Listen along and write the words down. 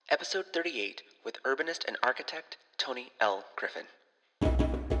Episode 38 with urbanist and architect Toni L. Griffin.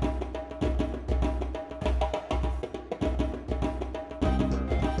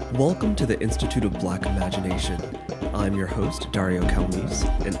 Welcome to the Institute of Black Imagination. I'm your host, Dario Calmes,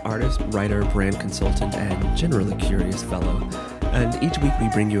 an artist, writer, brand consultant, and generally curious fellow. And each week we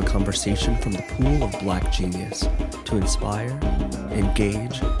bring you a conversation from the pool of Black genius to inspire,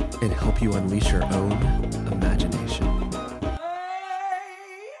 engage, and help you unleash your own imagination.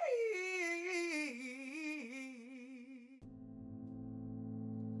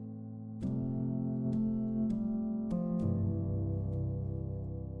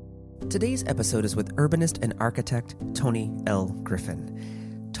 Today's episode is with urbanist and architect Toni L.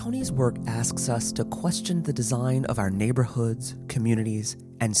 Griffin. Toni's work asks us to question the design of our neighborhoods, communities,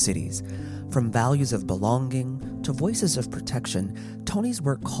 and cities. From values of belonging to voices of protection, Toni's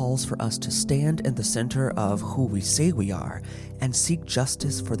work calls for us to stand in the center of who we say we are and seek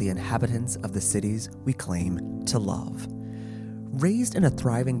justice for the inhabitants of the cities we claim to love. Raised in a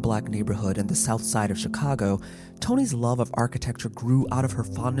thriving Black neighborhood in the south side of Chicago, Toni's love of architecture grew out of her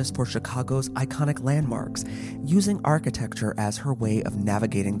fondness for Chicago's iconic landmarks, using architecture as her way of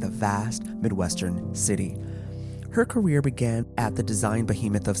navigating the vast Midwestern city. Her career began at the design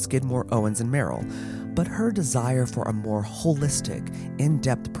behemoth of Skidmore, Owens & Merrill, but her desire for a more holistic,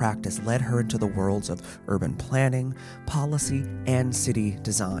 in-depth practice led her into the worlds of urban planning, policy, and city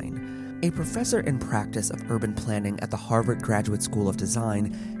design. A professor in practice of urban planning at the Harvard Graduate School of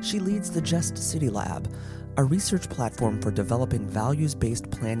Design, she leads the Just City Lab, a research platform for developing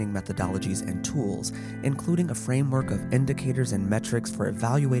values-based planning methodologies and tools, including a framework of indicators and metrics for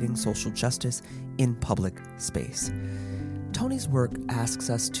evaluating social justice in public space. Toni's work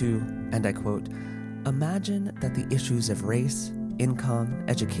asks us to, and I quote, "Imagine that the issues of race, income,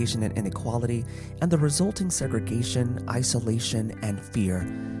 education, and inequality, and the resulting segregation, isolation, and fear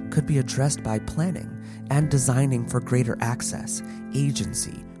could be addressed by planning and designing for greater access,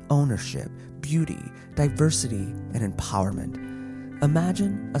 agency, ownership, beauty, diversity, and empowerment.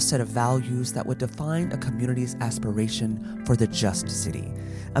 Imagine a set of values that would define a community's aspiration for the just city.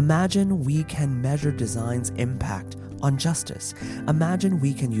 Imagine we can measure design's impact on justice. Imagine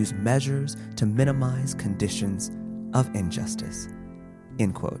we can use measures to minimize conditions of injustice."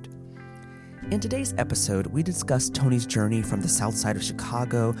 End quote. In today's episode, we discuss Toni's journey from the south side of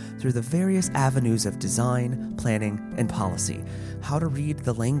Chicago through the various avenues of design, planning, and policy, how to read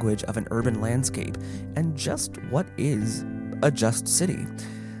the language of an urban landscape, and just what is a just city.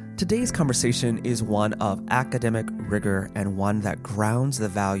 Today's conversation is one of academic rigor and one that grounds the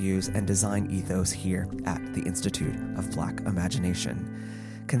values and design ethos here at the Institute of Black Imagination.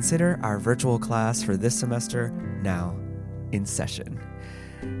 Consider our virtual class for this semester now in session.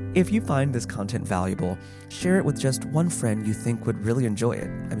 If you find this content valuable, share it with just one friend you think would really enjoy it.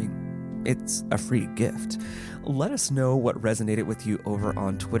 I mean, it's a free gift. Let us know what resonated with you over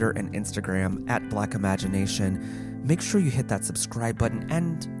on Twitter and Instagram at Black Imagination. Make sure you hit that subscribe button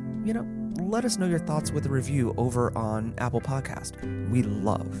and, let us know your thoughts with a review over on Apple Podcast. We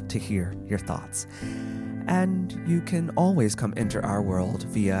love to hear your thoughts. And you can always come into our world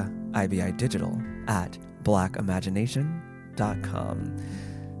via IBI Digital at blackimagination.com.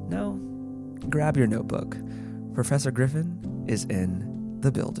 Now, grab your notebook. Professor Griffin is in the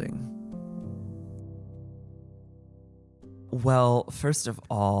building. Well, first of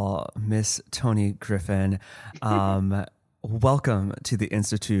all, Miss Toni Griffin, welcome to the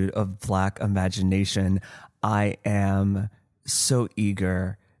Institute of Black Imagination. I am so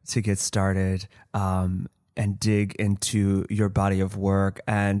eager to get started and dig into your body of work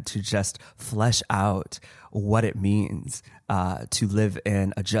and to just flesh out what it means to live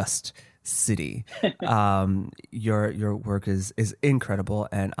in a just city. Your work is incredible,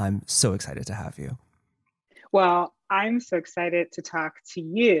 and I'm so excited to have you. Well, I'm so excited to talk to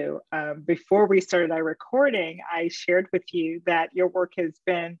you. Before we started our recording, I shared with you that your work has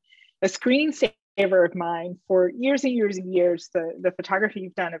been a screensaver of mine for years and years and years. The photography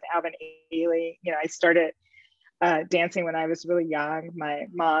you've done of Alvin Ailey, I started dancing when I was really young. My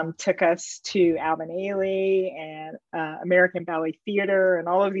mom took us to Alvin Ailey and American Ballet Theater and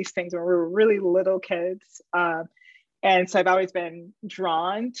all of these things when we were really little kids. And so I've always been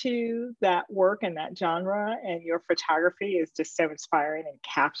drawn to that work and that genre, and your photography is just so inspiring and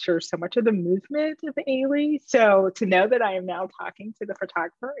captures so much of the movement of Ailey. So to know that I am now talking to the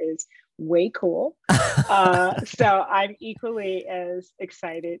photographer is way cool. So I'm equally as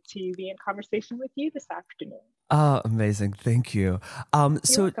excited to be in conversation with you this afternoon. Oh, amazing. Thank you.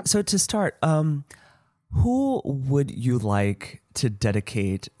 So to start, who would you like to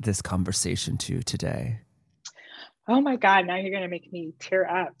dedicate this conversation to today? Oh my God, now you're going to make me tear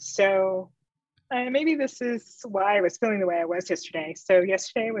up. So maybe this is why I was feeling the way I was yesterday. So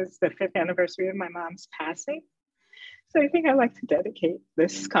yesterday was the 5th anniversary of my mom's passing. So I think I'd like to dedicate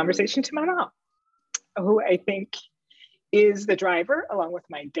this conversation to my mom, who I think is the driver, along with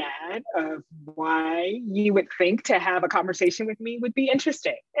my dad, of why you would think to have a conversation with me would be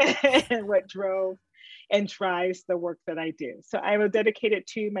interesting and what drove and drives the work that I do. So I will dedicate it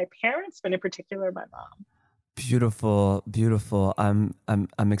to my parents, but in particular, my mom. Beautiful, beautiful. I'm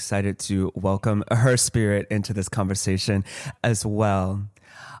excited to welcome her spirit into this conversation as well.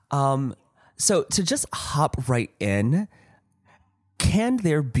 So to just hop right in, can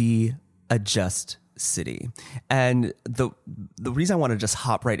there be a just city? And the reason I want to just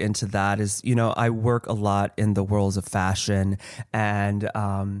hop right into that is, I work a lot in the worlds of fashion, and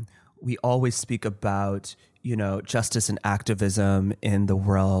we always speak about justice and activism in the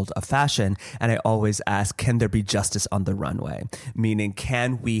world of fashion. And I always ask, can there be justice on the runway? Meaning,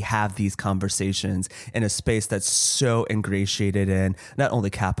 can we have these conversations in a space that's so ingratiated in not only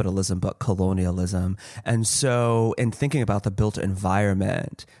capitalism, but colonialism? And so in thinking about the built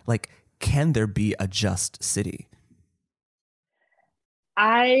environment, like, can there be a just city?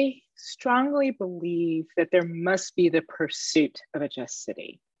 I strongly believe that there must be the pursuit of a just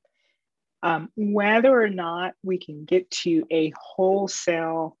city. Whether or not we can get to a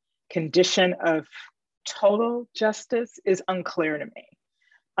wholesale condition of total justice is unclear to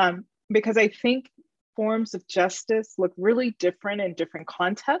me. Because I think forms of justice look really different in different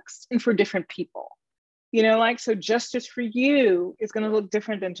contexts and for different people. So justice for you is going to look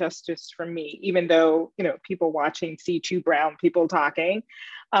different than justice for me, even though, people watching see two brown people talking.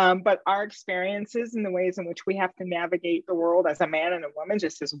 But our experiences and the ways in which we have to navigate the world as a man and a woman,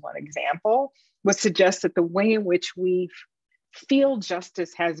 just as one example, would suggest that the way in which we feel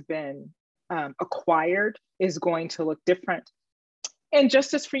justice has been acquired is going to look different. And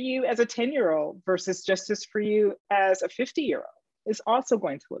justice for you as a 10-year-old versus justice for you as a 50-year-old is also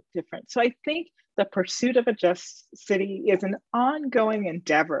going to look different. So I think the pursuit of a just city is an ongoing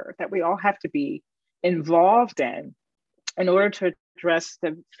endeavor that we all have to be involved in order to address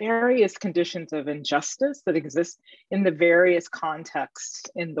the various conditions of injustice that exist in the various contexts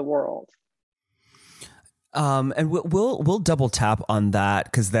in the world. And we'll double tap on that,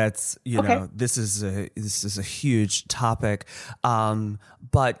 because that's Okay. This is a huge topic.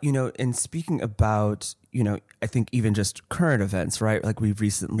 But in speaking about I think even just current events, right? Like, we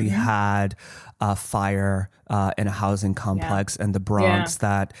recently had a fire in a housing complex in the Bronx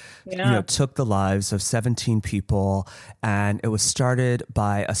that took the lives of 17 people, and it was started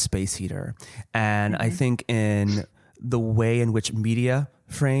by a space heater. And I think in the way in which media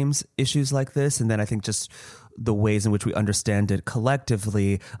frames issues like this, and then I think just the ways in which we understand it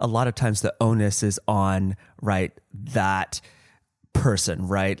collectively, a lot of times the onus is on, right, that person,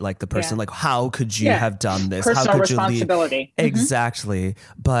 right? Like the person, like, how could you have done this? Personal how could responsibility. you lead? Exactly.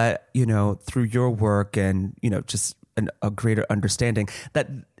 But, through your work and, just a greater understanding that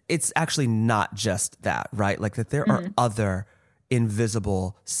it's actually not just that, right? Like that there are other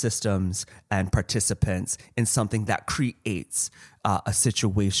invisible systems and participants in something that creates a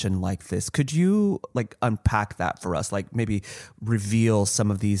situation like this. Could you unpack that for us? Like, maybe reveal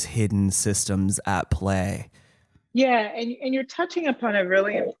some of these hidden systems at play? Yeah, and you're touching upon a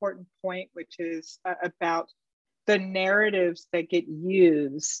really important point, which is about the narratives that get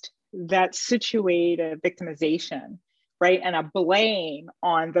used that situate a victimization, right? And a blame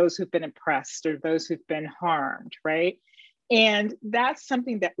on those who've been oppressed or those who've been harmed, right? And that's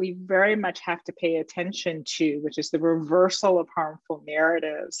something that we very much have to pay attention to, which is the reversal of harmful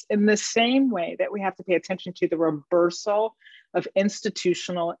narratives, in the same way that we have to pay attention to the reversal of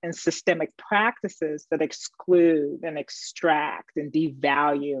institutional and systemic practices that exclude and extract and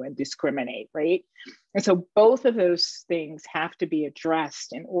devalue and discriminate, right? And so both of those things have to be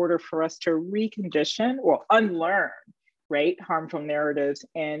addressed in order for us to recondition or unlearn, right, harmful narratives,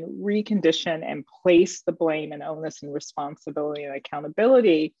 and recondition and place the blame and onus and responsibility and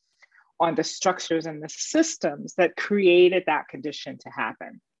accountability on the structures and the systems that created that condition to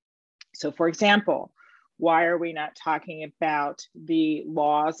happen. So, for example, why are we not talking about the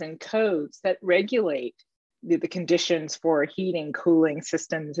laws and codes that regulate the conditions for heating, cooling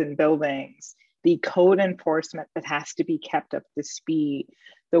systems in buildings, the code enforcement that has to be kept up to speed,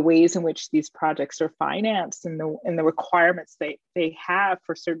 the ways in which these projects are financed, and the requirements they have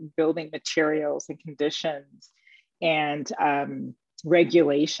for certain building materials and conditions and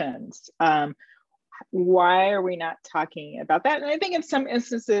regulations. Why are we not talking about that? And I think in some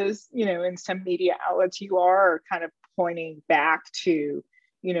instances, in some media outlets, you are kind of pointing back to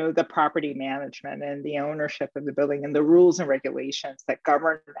the property management and the ownership of the building and the rules and regulations that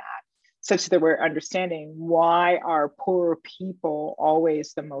govern that, such that we're understanding why are poor people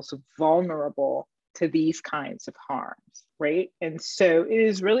always the most vulnerable to these kinds of harms, right? And so it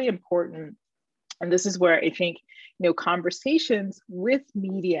is really important. And this is where I think, conversations with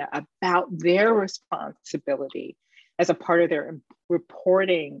media about their responsibility as a part of their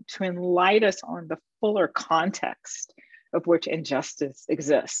reporting to enlighten us on the fuller context of which injustice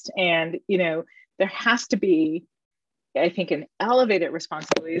exists. And, there has to be, I think, an elevated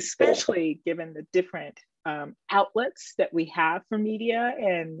responsibility, especially given the different outlets that we have for media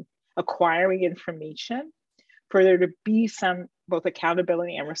and acquiring information, for there to be some both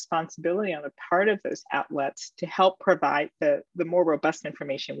accountability and responsibility on the part of those outlets to help provide the more robust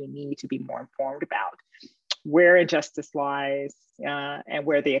information we need to be more informed about where injustice lies and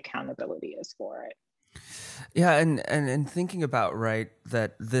where the accountability is for it. Yeah, and thinking about, right,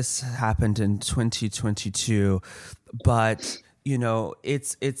 that this happened in 2022, but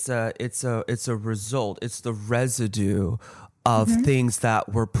it's a result, it's the residue of things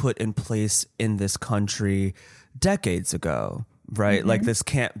that were put in place in this country decades ago. Right? Like, this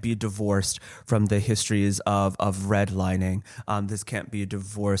can't be divorced from the histories of redlining. This can't be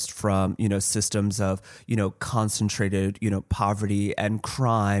divorced from, systems of, concentrated, poverty and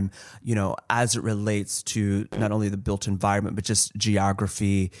crime, as it relates to not only the built environment, but just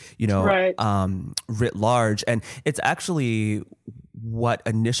geography, Right. Writ large. And it's actually what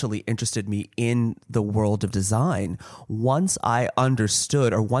initially interested me in the world of design. Once I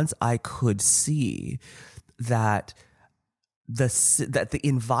understood, or once I could see that the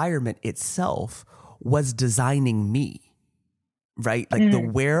environment itself was designing me, right? Like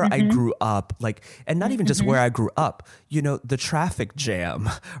where I grew up, like, and not even just where I grew up, the traffic jam,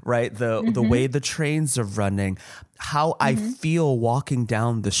 right? The way the trains are running, how I feel walking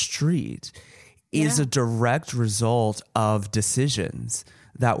down the street is a direct result of decisions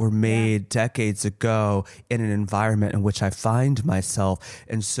that were made decades ago in an environment in which I find myself.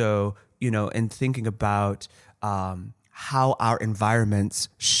 And so, in thinking about, how our environments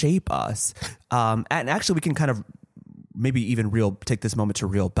shape us. And actually we can kind of maybe even take this moment to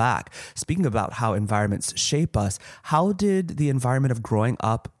reel back. Speaking about how environments shape us, how did the environment of growing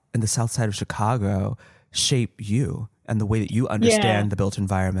up in the South Side of Chicago shape you and the way that you understand the built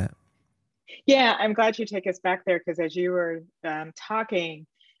environment? Yeah, I'm glad you take us back there, because as you were talking,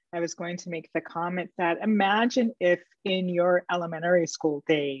 I was going to make the comment that imagine if in your elementary school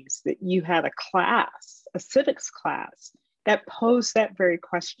days that you had a class, a civics class, that posed that very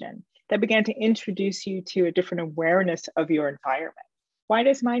question, that began to introduce you to a different awareness of your environment. Why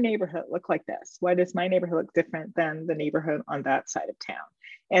does my neighborhood look like this? Why does my neighborhood look different than the neighborhood on that side of town?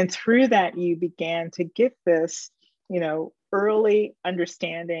 And through that, you began to get this, early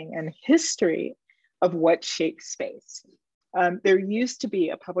understanding and history of what shapes space. There used to be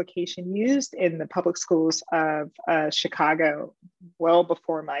a publication used in the public schools of Chicago well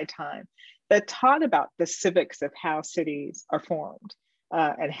before my time that taught about the civics of how cities are formed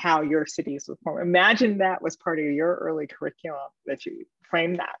and how your cities were formed. Imagine that was part of your early curriculum, that you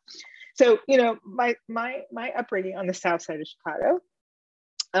framed that. So, my upbringing on the South Side of Chicago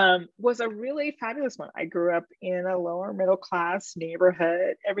was a really fabulous one. I grew up in a lower middle class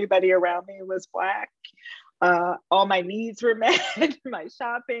neighborhood. Everybody around me was Black. All my needs were met, my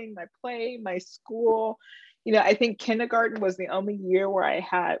shopping, my play, my school. I think kindergarten was the only year where I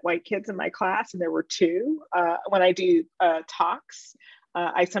had white kids in my class, and there were two. When I do talks,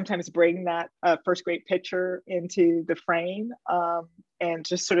 I sometimes bring that first grade picture into the frame and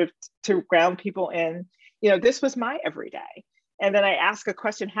just sort of to ground people in, this was my everyday. And then I ask a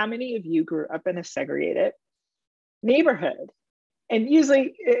question, how many of you grew up in a segregated neighborhood? And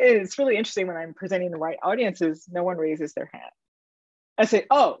usually it's really interesting when I'm presenting the right audiences, no one raises their hand. I say,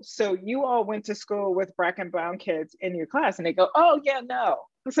 oh, so you all went to school with Black and brown kids in your class? And they go, oh, yeah, no.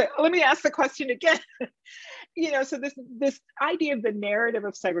 I say, oh, let me ask the question again. So this idea of the narrative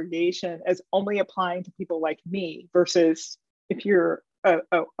of segregation as only applying to people like me versus if you're a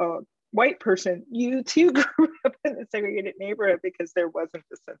white person, you too grew up in a segregated neighborhood because there wasn't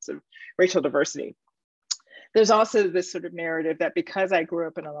the sense of racial diversity. There's also this sort of narrative that because I grew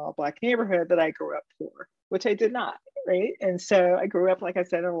up in an all Black neighborhood, that I grew up poor, which I did not, right? And so I grew up, like I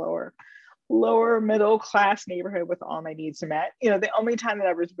said, in a lower middle class neighborhood with all my needs met. The only time that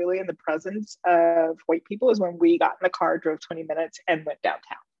I was really in the presence of white people is when we got in the car, drove 20 minutes and went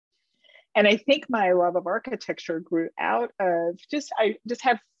downtown. And I think my love of architecture grew out of I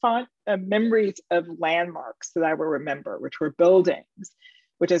have fond memories of landmarks that I will remember, which were buildings,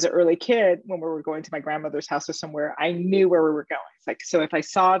 which as an early kid, when we were going to my grandmother's house or somewhere, I knew where we were going. It's like, so if I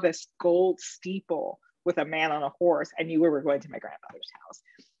saw this gold steeple with a man on a horse, I knew we were going to my grandmother's house.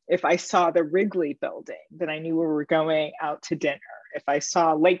 If I saw the Wrigley building, then I knew we were going out to dinner. If I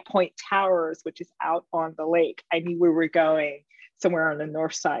saw Lake Point Towers, which is out on the lake, I knew we were going somewhere on the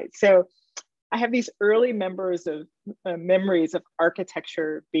north side. So I have these early memories of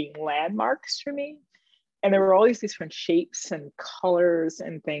architecture being landmarks for me. And there were all these different shapes and colors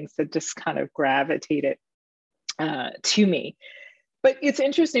and things that just kind of gravitated to me. But it's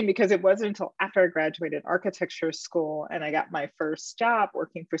interesting because it wasn't until after I graduated architecture school and I got my first job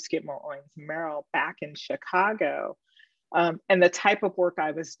working for Skidmore, Owings & Merrill back in Chicago, and the type of work I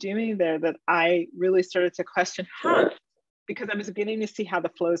was doing there, that I really started to question, because I was beginning to see how the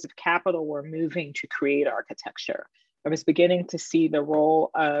flows of capital were moving to create architecture. I was beginning to see the role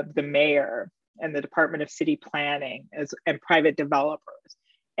of the mayor and the Department of City Planning and private developers,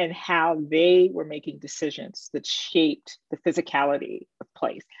 and how they were making decisions that shaped the physicality of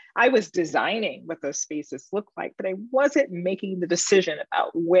place. I was designing what those spaces looked like, but I wasn't making the decision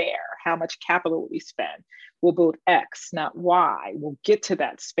about where, how much capital we spend. We'll build X, not Y. We'll get to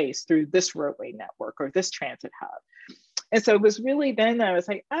that space through this roadway network or this transit hub. And so it was really then that I was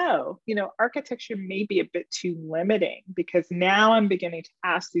like, oh, architecture may be a bit too limiting, because now I'm beginning to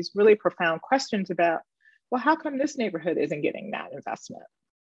ask these really profound questions about, well, how come this neighborhood isn't getting that investment,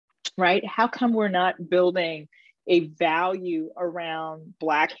 right? How come we're not building a value around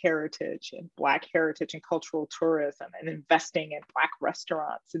Black heritage and cultural tourism, and investing in Black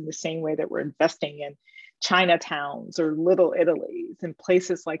restaurants in the same way that we're investing in Chinatowns or Little Italies and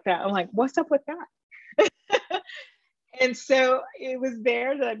places like that? I'm like, what's up with that? And so it was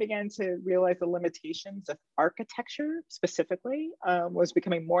there that I began to realize the limitations of architecture specifically, was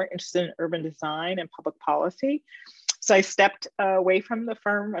becoming more interested in urban design and public policy. So I stepped away from the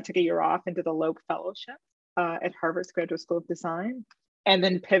firm. I took a year off and did a Loeb Fellowship at Harvard's Graduate School of Design, and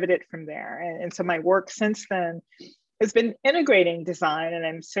then pivoted from there. And so my work since then has been integrating design, and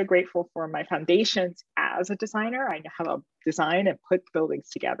I'm so grateful for my foundations as a designer. I know how to design and put buildings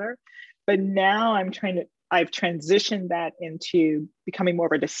together, but now I've transitioned that into becoming more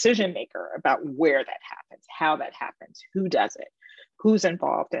of a decision maker about where that happens, how that happens, who does it, who's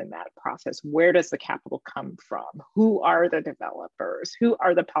involved in that process, where does the capital come from, who are the developers, who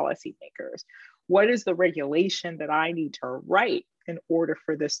are the policymakers, what is the regulation that I need to write in order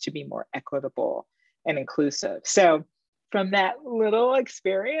for this to be more equitable and inclusive. So from that little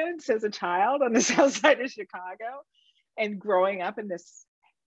experience as a child on the south side of Chicago and growing up in this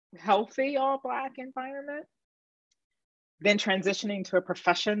healthy all Black environment, then transitioning to a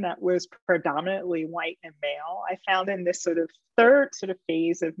profession that was predominantly white and male, I found in this sort of third sort of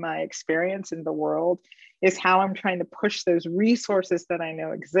phase of my experience in the world is how I'm trying to push those resources that I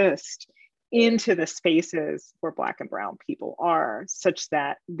know exist into the spaces where Black and brown people are, such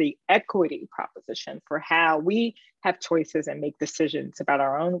that the equity proposition for how we have choices and make decisions about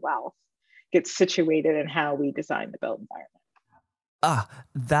our own wealth gets situated in how we design the built environment.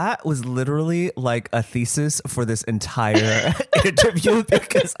 That was literally like a thesis for this entire interview,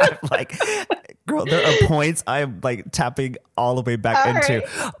 because I'm like, girl, there are points I'm like tapping all the way back into.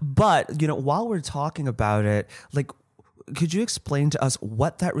 Right. But, while we're talking about it, like, could you explain to us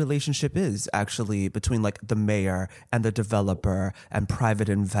what that relationship is actually between like the mayor and the developer and private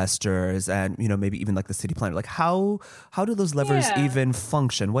investors and, maybe even like the city planner? Like how do those levers even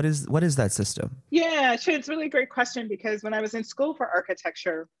function? What is that system? Yeah, sure. It's a really great question, because when I was in school for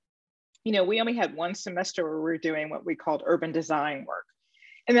architecture, we only had one semester where we were doing what we called urban design work.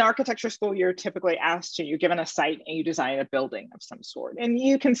 In the architecture school, you're typically asked you're given a site and you design a building of some sort. And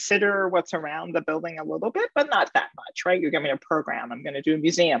you consider what's around the building a little bit, but not that much, right? You're giving a program. I'm going to do a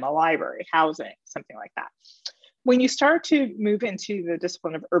museum, a library, housing, something like that. When you start to move into the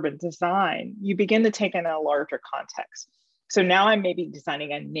discipline of urban design, you begin to take in a larger context. So now I'm maybe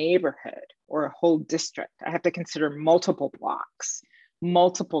designing a neighborhood or a whole district. I have to consider multiple blocks,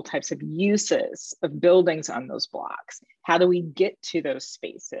 multiple types of uses of buildings on those blocks. How do we get to those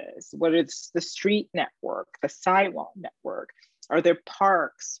spaces? What is the street network, the sidewalk network? Are there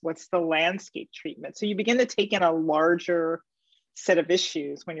parks? What's the landscape treatment? So you begin to take in a larger set of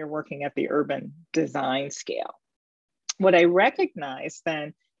issues when you're working at the urban design scale. What I recognize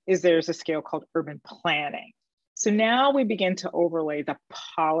then is there's a scale called urban planning. So now we begin to overlay the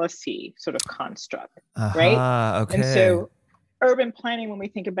policy sort of construct, right? Okay. And so urban planning, when we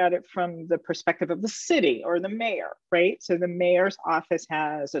think about it from the perspective of the city or the mayor, right? So the mayor's office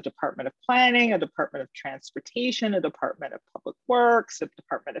has a department of planning, a department of transportation, a department of public works, a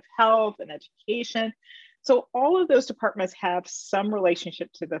department of health and education. So all of those departments have some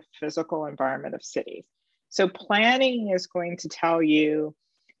relationship to the physical environment of cities. So planning is going to tell you,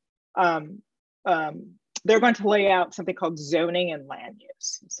 um, um, they're going to lay out something called zoning and land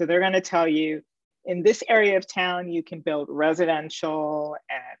use. So they're going to tell you, in this area of town, you can build residential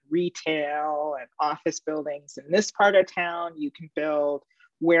and retail and office buildings. In this part of town, you can build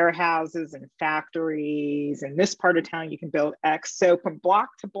warehouses and factories. In this part of town, you can build X. So from block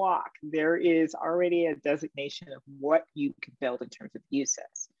to block, there is already a designation of what you can build in terms of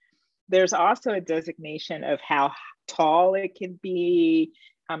uses. There's also a designation of how tall it can be,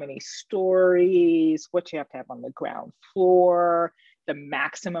 how many stories, what you have to have on the ground floor, the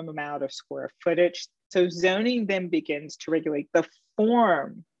maximum amount of square footage. So zoning then begins to regulate the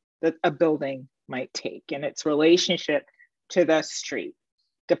form that a building might take and its relationship to the street.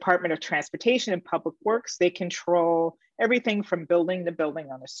 Department of Transportation and Public Works, they control everything from building to building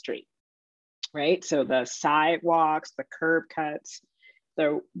on a street, right? So the sidewalks, the curb cuts,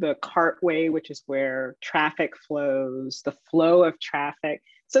 the cartway, which is where traffic flows, the flow of traffic.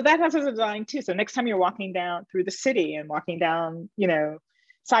 So that has a design too. So next time you're walking down through the city and walking down,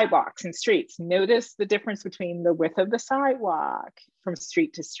 sidewalks and streets, notice the difference between the width of the sidewalk from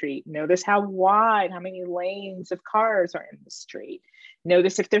street to street. Notice how wide, how many lanes of cars are in the street.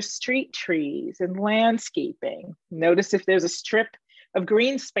 Notice if there's street trees and landscaping. Notice if there's a strip of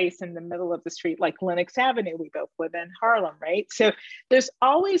green space in the middle of the street, like Lenox Avenue, we both live in Harlem, right? So there's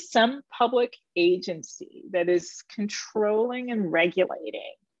always some public agency that is controlling and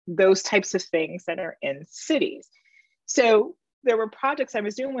regulating those types of things that are in cities. So there were projects I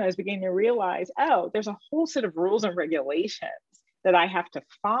was doing when I was beginning to realize, oh, there's a whole set of rules and regulations that I have to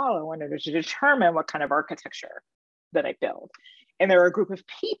follow in order to determine what kind of architecture that I build. And there are a group of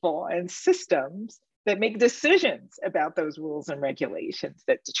people and systems that make decisions about those rules and regulations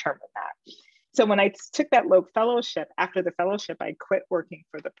that determine that. So when I took that Loeb Fellowship, after the fellowship, I quit working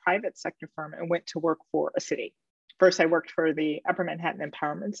for the private sector firm and went to work for a city. First, I worked for the Upper Manhattan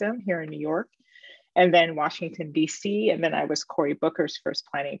Empowerment Zone here in New York, and then Washington, D.C., and then I was Cory Booker's first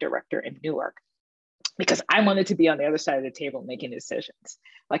planning director in Newark, because I wanted to be on the other side of the table making decisions.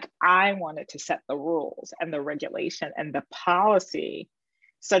 Like, I wanted to set the rules and the regulation and the policy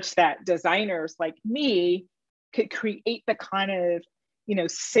such that designers like me could create the kind of,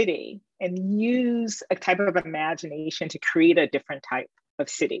 city and use a type of imagination to create a different type of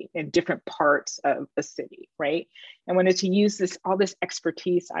city in different parts of the city, right? I wanted to use all this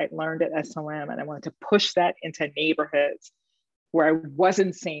expertise I learned at SOM, and I wanted to push that into neighborhoods where I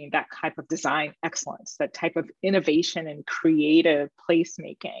wasn't seeing that type of design excellence, that type of innovation and creative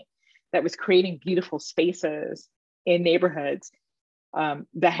placemaking that was creating beautiful spaces in neighborhoods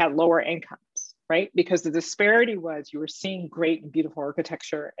that had lower incomes, right? Because the disparity was you were seeing great and beautiful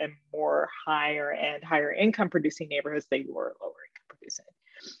architecture in more higher income producing neighborhoods than you were lower income producing.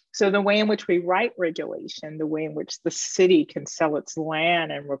 So the way in which we write regulation, the way in which the city can sell its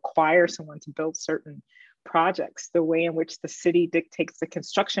land and require someone to build certain projects, the way in which the city dictates the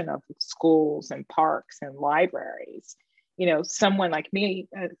construction of schools and parks and libraries. Someone like me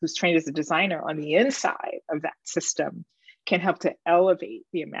who's trained as a designer on the inside of that system can help to elevate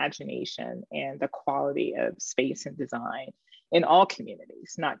the imagination and the quality of space and design in all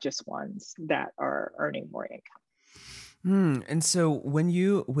communities, not just ones that are earning more income. And so when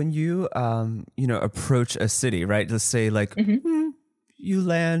you approach a city, right? Let's say like you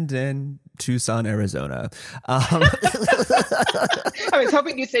land in Tucson, Arizona. I was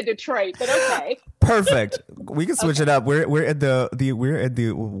hoping you said Detroit, but okay. Perfect. We can switch it up. We're in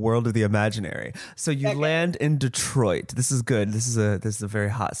the world of the imaginary. So you land in Detroit. This is good. This is a very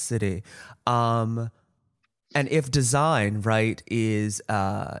hot city. And if design, right, is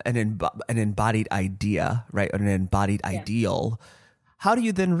an embodied idea, right, or an embodied ideal, how do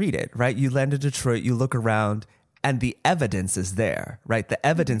you then read it, right? You land in Detroit, you look around, and the evidence is there, right? The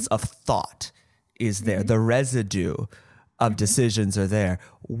evidence of thought is there. The residue of decisions are there.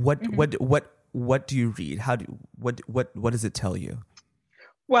 What do you read? What does it tell you?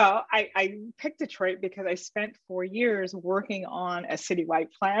 Well, I picked Detroit because I spent 4 years working on a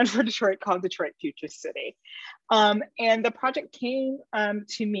citywide plan for Detroit called Detroit Future City. And the project came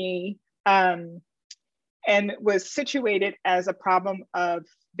to me and was situated as a problem of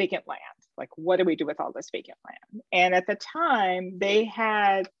vacant land. Like, what do we do with all this vacant land? And at the time, they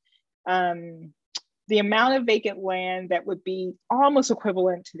had the amount of vacant land that would be almost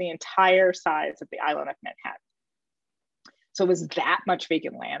equivalent to the entire size of the island of Manhattan. So it was that much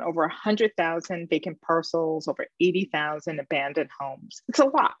vacant land, over 100,000 vacant parcels, over 80,000 abandoned homes. It's a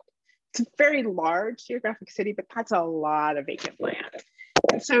lot. It's a very large geographic city, but that's a lot of vacant land.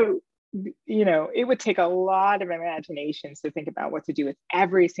 And so it would take a lot of imagination to think about what to do with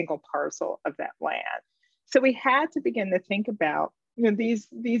every single parcel of that land. So we had to begin to think about, these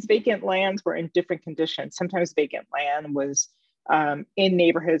vacant lands were in different conditions. Sometimes vacant land was in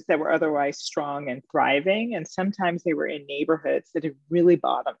neighborhoods that were otherwise strong and thriving. And sometimes they were in neighborhoods that had really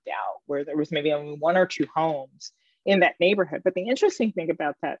bottomed out, where there was maybe only one or two homes in that neighborhood. But the interesting thing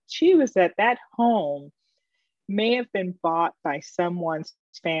about that too is that that home may have been bought by someone's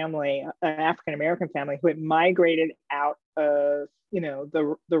family, an African-American family who had migrated out of,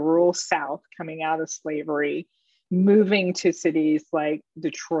 the rural South, coming out of slavery, moving to cities like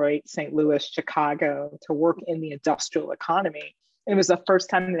Detroit, St. Louis, Chicago to work in the industrial economy. And it was the first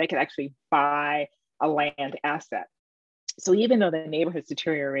time that they could actually buy a land asset. So even though the neighborhood's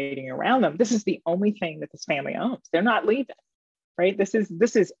deteriorating around them, this is the only thing that this family owns. They're not leaving, right? This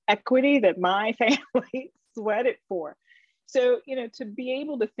is equity that my family sweated for. So, to be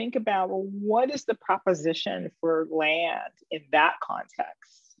able to think about, well, what is the proposition for land in that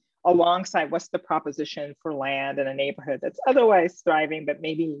context, alongside what's the proposition for land in a neighborhood that's otherwise thriving, but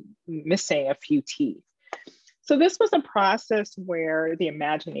maybe missing a few teeth. So this was a process where the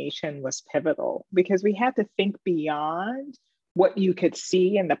imagination was pivotal, because we had to think beyond what you could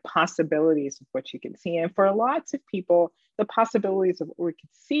see and the possibilities of what you could see. And for lots of people, the possibilities of what we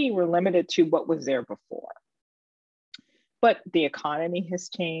could see were limited to what was there before. But the economy has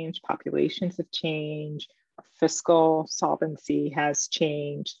changed, populations have changed, our fiscal solvency has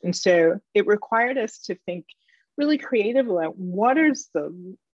changed. And so it required us to think really creatively, what is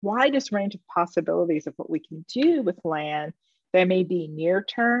the widest range of possibilities of what we can do with land that may be near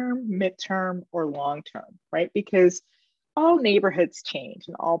term, midterm, or long term, right? Because all neighborhoods change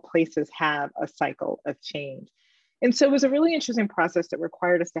and all places have a cycle of change. And so it was a really interesting process that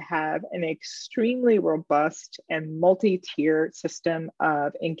required us to have an extremely robust and multi-tiered system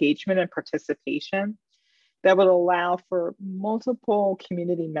of engagement and participation that would allow for multiple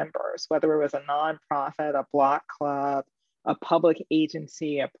community members, whether it was a nonprofit, a block club, a public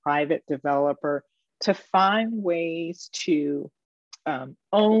agency, a private developer, to find ways to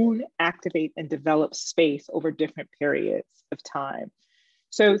own, activate, and develop space over different periods of time.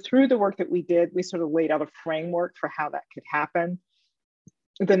 So through the work that we did, we sort of laid out a framework for how that could happen.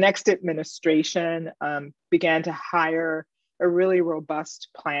 The next administration began to hire a really robust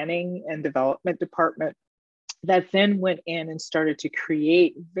planning and development department that then went in and started to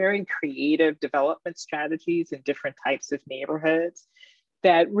create very creative development strategies in different types of neighborhoods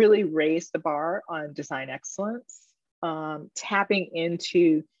that really raised the bar on design excellence, tapping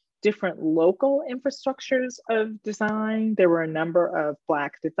into different local infrastructures of design. There were a number of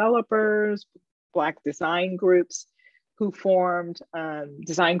Black developers, Black design groups who formed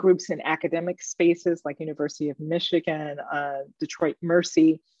design groups in academic spaces like University of Michigan, Detroit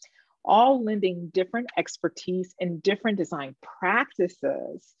Mercy, all lending different expertise and different design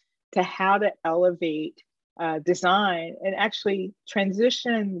practices to how to elevate design and actually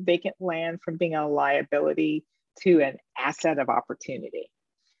transition vacant land from being a liability to an asset of opportunity.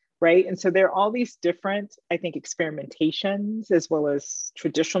 Right. And so there are all these different, I think, experimentations as well as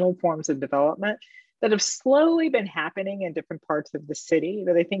traditional forms of development that have slowly been happening in different parts of the city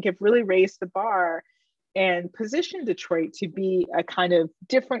that I think have really raised the bar and positioned Detroit to be a kind of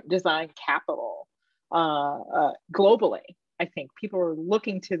different design capital globally. I think people are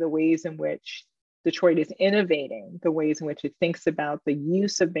looking to the ways in which Detroit is innovating, the ways in which it thinks about the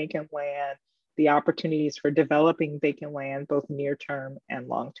use of vacant land, the opportunities for developing vacant land, both near term and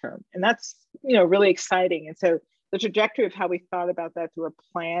long term. And that's, really exciting. And so the trajectory of how we thought about that through a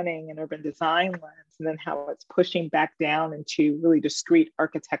planning and urban design lens, and then how it's pushing back down into really discrete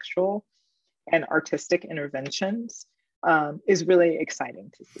architectural and artistic interventions is really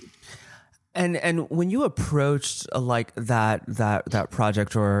exciting to see. And when you approached like that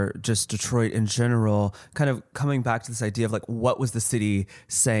project, or just Detroit in general, kind of coming back to this idea of like, what was the city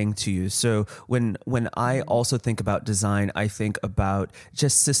saying to you? So when I also think about design, I think about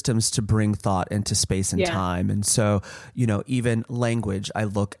just systems to bring thought into space and time. And so, even language I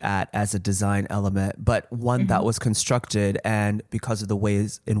look at as a design element, but one that was constructed, and because of the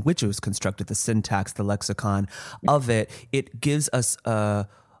ways in which it was constructed, the syntax, the lexicon of it, it gives us a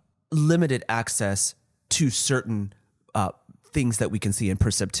limited access to certain things that we can see in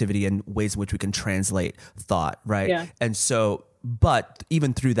perceptivity and ways in which we can translate thought, right? Yeah. And so, but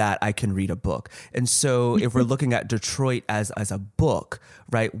even through that, I can read a book. And so if we're looking at Detroit as a book,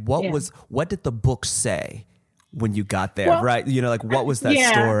 right, what did the book say when you got there, right? What was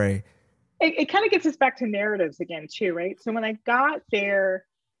that story? It kind of gets us back to narratives again too, right? So when I got there,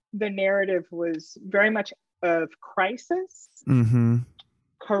 the narrative was very much of crisis,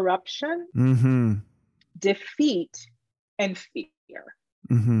 corruption, Mm-hmm. defeat, and fear,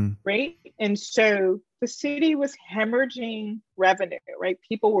 Mm-hmm. right? And so the city was hemorrhaging revenue, right?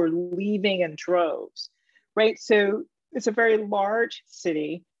 People were leaving in droves, right? So it's a very large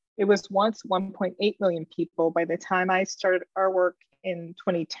city. It was once 1.8 million people. By the time I started our work in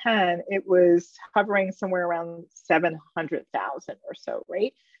 2010, it was hovering somewhere around 700,000 or so,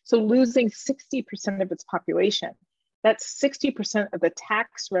 right? So losing 60% of its population. That's 60% of the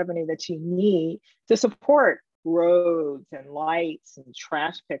tax revenue that you need to support roads and lights and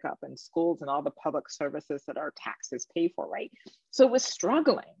trash pickup and schools and all the public services that our taxes pay for, right? So it was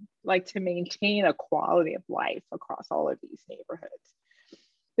struggling like to maintain a quality of life across all of these neighborhoods.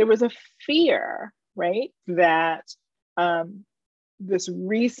 There was a fear, right, that this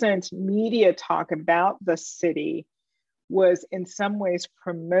recent media talk about the city was in some ways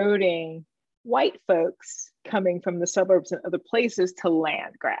promoting white folks coming from the suburbs and other places to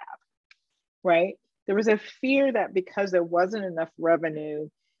land grab, right? There was a fear that because there wasn't enough revenue,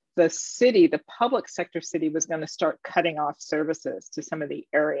 the city, the public sector city, was going to start cutting off services to some of the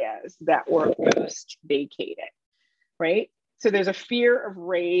areas that were most vacated, right? So there's a fear of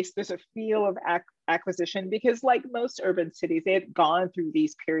race, there's a feel of acquisition, because like most urban cities, they had gone through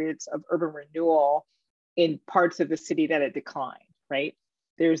these periods of urban renewal in parts of the city that had declined, right?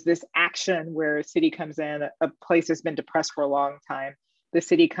 There's this action where a city comes in, a place has been depressed for a long time. The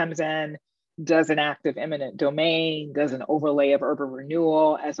city comes in, does an act of eminent domain, does an overlay of urban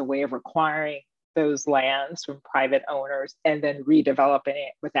renewal as a way of requiring those lands from private owners and then redeveloping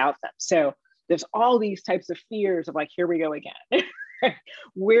it without them. So there's all these types of fears of like, here we go again.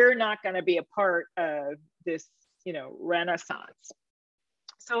 We're not going to be a part of this, renaissance.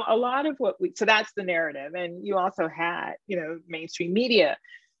 So a lot of so that's the narrative. And you also had, mainstream media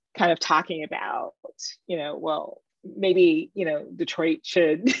kind of talking about, well, maybe, Detroit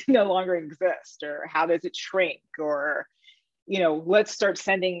should no longer exist, or how does it shrink, or, let's start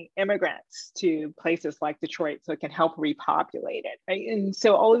sending immigrants to places like Detroit so it can help repopulate it, right? And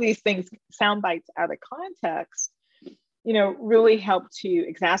so all of these things, sound bites out of context, really help to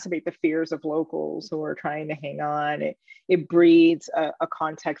exacerbate the fears of locals who are trying to hang on. It breeds a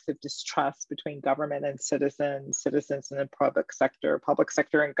context of distrust between government and citizens and the public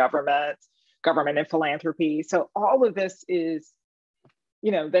sector and government and philanthropy. So all of this is,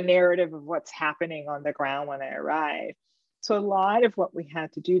 the narrative of what's happening on the ground when I arrived. So a lot of what we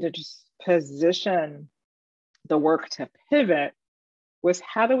had to do to just position the work to pivot was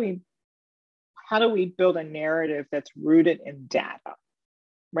how do we build a narrative that's rooted in data,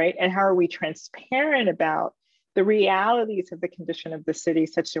 right? And how are we transparent about the realities of the condition of the city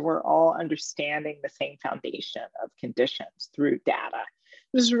such that we're all understanding the same foundation of conditions through data?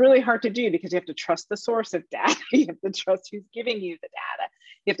 This is really hard to do because you have to trust the source of data. You have to trust who's giving you the data.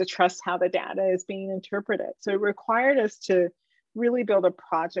 You have to trust how the data is being interpreted. So it required us to really build a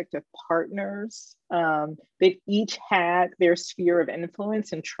project of partners that each had their sphere of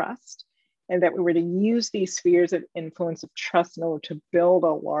influence and trust, and that we were to use these spheres of influence of trust in order to build a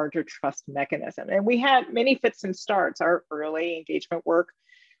larger trust mechanism. And we had many fits and starts. Our early engagement work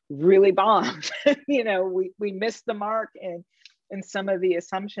really bombed. We missed the mark in some of the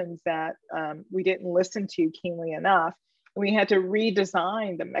assumptions that we didn't listen to keenly enough. And we had to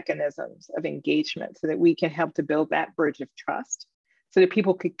redesign the mechanisms of engagement so that we can help to build that bridge of trust so that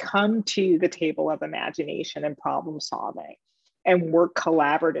people could come to the table of imagination and problem solving and work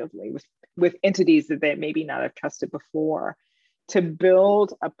collaboratively with entities that they maybe not have trusted before to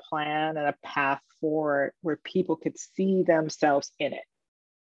build a plan and a path forward where people could see themselves in it,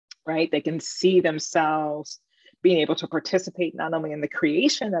 right? They can see themselves being able to participate not only in the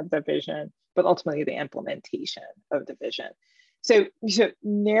creation of the vision, but ultimately the implementation of the vision. So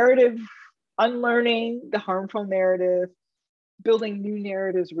narrative, unlearning the harmful narrative, building new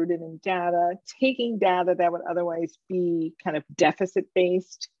narratives rooted in data, taking data that would otherwise be kind of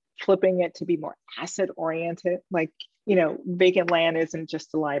deficit-based, flipping it to be more asset-oriented. Like, vacant land isn't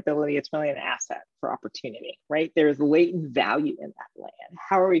just a liability, it's really an asset for opportunity, right? There's latent value in that land.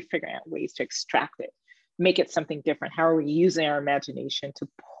 How are we figuring out ways to extract it, make it something different? How are we using our imagination to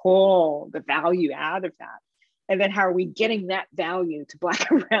pull the value out of that? And then how are we getting that value to Black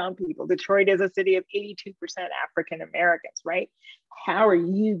and brown people? Detroit is a city of 82% African Americans, right? How are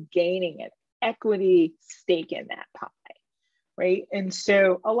you gaining an equity stake in that pie, right? And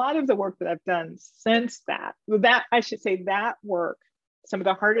so a lot of the work that I've done since that work, some of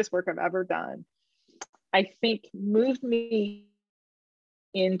the hardest work I've ever done, I think moved me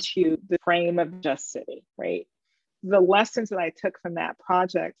into the frame of Just City, right? The lessons that I took from that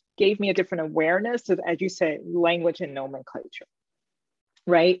project gave me a different awareness of, as you say, language and nomenclature.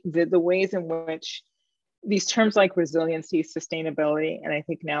 right? The ways in which these terms like resiliency, sustainability, and I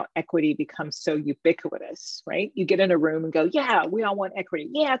think now equity becomes so ubiquitous, right? You get in a room and go, yeah, we all want equity.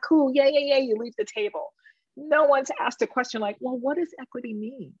 Yeah, cool. Yeah, yeah, yeah. You leave the table. No one's asked a question like, well, what does equity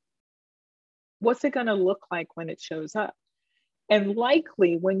mean? What's it going to look like when it shows up? And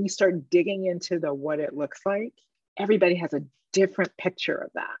likely when you start digging into the what it looks like, everybody has a different picture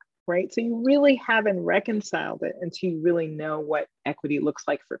of that, right? So you really haven't reconciled it until you really know what equity looks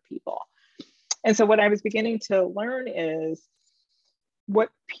like for people. And so what I was beginning to learn is what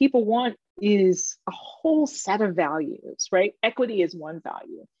people want is a whole set of values, right? Equity is one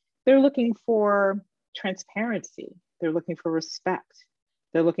value. They're looking for transparency. They're looking for respect.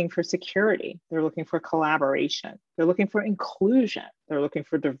 They're looking for security. They're looking for collaboration. They're looking for inclusion. They're looking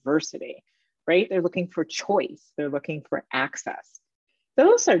for diversity, right? They're looking for choice. They're looking for access.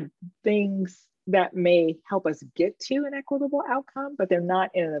 Those are things that may help us get to an equitable outcome, but they're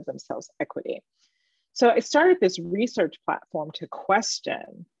not in and of themselves equity. So I started this research platform to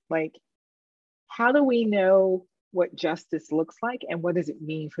question, like, how do we know what justice looks like and what does it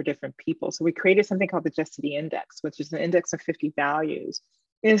mean for different people? So we created something called the Justity Index, which is an index of 50 values.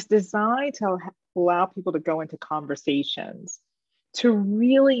 It's designed to allow people to go into conversations to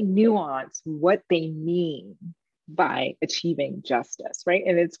really nuance what they mean by achieving justice, right?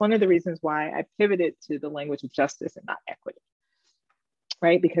 And it's one of the reasons why I pivoted to the language of justice and not equity,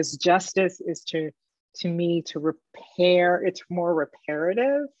 right? Because justice is to me to repair, it's more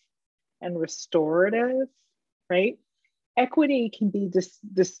reparative and restorative, right? Equity can be this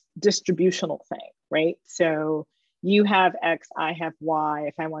distributional thing, right? So you have X, I have Y.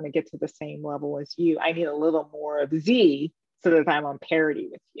 If I want to get to the same level as you, I need a little more of Z so that I'm on parity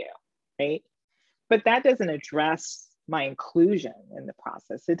with you, right? But that doesn't address my inclusion in the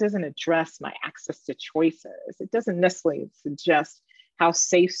process. It doesn't address my access to choices. It doesn't necessarily suggest how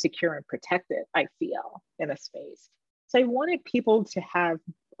safe, secure, and protected I feel in a space. So I wanted people to have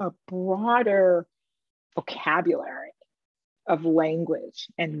a broader vocabulary of language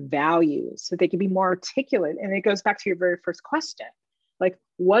and values so they can be more articulate. And it goes back to your very first question. Like,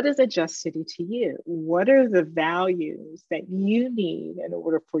 what is a just city to you? What are the values that you need in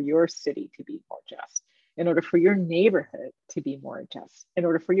order for your city to be more just, in order for your neighborhood to be more just, in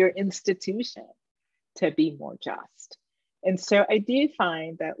order for your institution to be more just? And so I do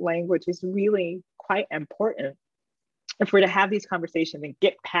find that language is really quite important if we're to have these conversations and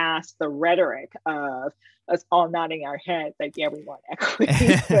get past the rhetoric of us all nodding our heads like, yeah, we want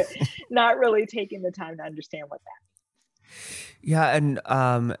equity, but not really taking the time to understand what that means. Yeah,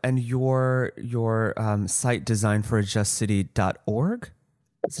 and your site design for justcity.org.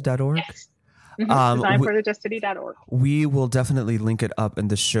 Is it .org? Yes. Design for the justcity.org. We will definitely link it up in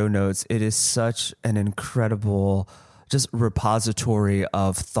the show notes. It is such an incredible just repository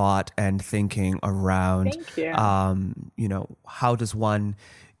of thought and thinking around, how does one,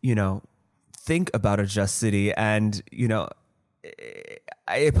 think about a just city? And,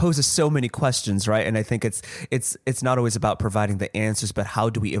 it poses so many questions, right? And I think it's not always about providing the answers, but how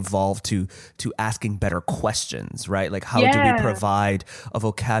do we evolve to asking better questions, right? Like how do we provide a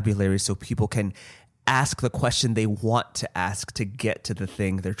vocabulary so people can ask the question they want to ask to get to the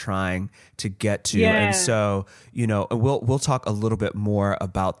thing they're trying to get to. Yeah. And so, we'll talk a little bit more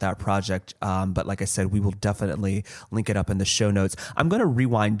about that project. But like I said, we will definitely link it up in the show notes. I'm going to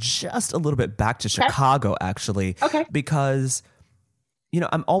rewind just a little bit back to Chicago, actually, because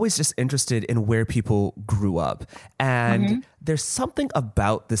I'm always just interested in where people grew up. And there's something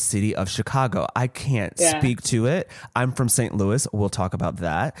about the city of Chicago. I can't speak to it. I'm from St. Louis. We'll talk about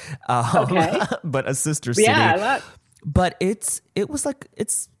that. But a sister city. But it's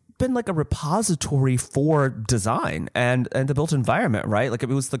been like a repository for design and the built environment, right? Like it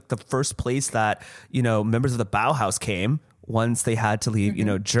was like the first place that, members of the Bauhaus came once they had to leave,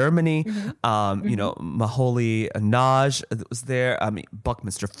 Germany, Macaulay Naj was there.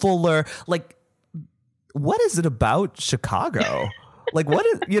 Buckminster Fuller. Like, what is it about Chicago? Like, what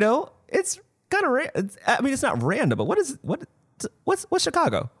is, it's kind of, it's not random, but what's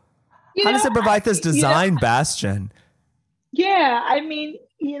Chicago? How does it provide this design bastion? Yeah, I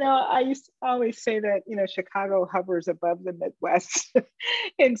used to always say that, Chicago hovers above the Midwest.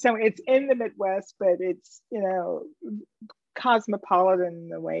 And so it's in the Midwest, but it's, cosmopolitan in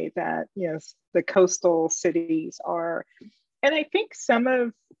the way that, the coastal cities are. And I think some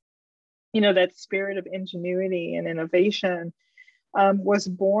of, that spirit of ingenuity and innovation was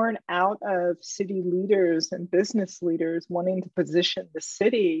born out of city leaders and business leaders wanting to position the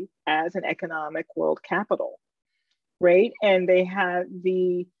city as an economic world capital. Right. And they had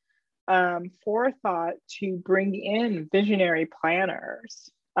the forethought to bring in visionary planners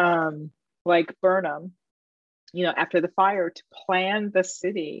like Burnham, after the fire, to plan the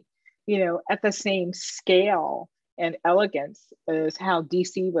city, at the same scale and elegance as how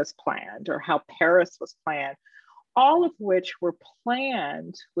DC was planned or how Paris was planned, all of which were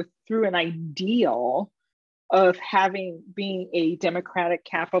planned through an ideal of being a democratic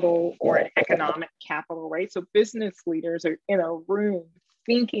capital or an economic capital, right? So business leaders are in a room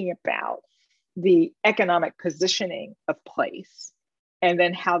thinking about the economic positioning of place and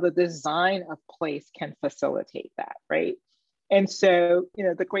then how the design of place can facilitate that, right? And so,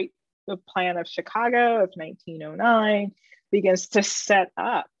 the plan of Chicago of 1909 begins to set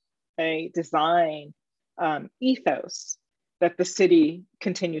up a design ethos that the city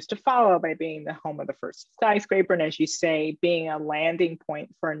continues to follow by being the home of the first skyscraper. And as you say, being a landing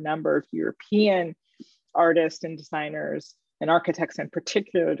point for a number of European artists and designers and architects in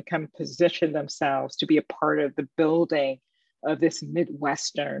particular to come position themselves to be a part of the building of this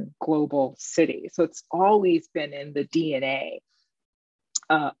Midwestern global city. So it's always been in the DNA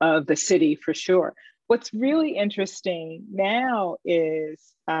of the city for sure. What's really interesting now is,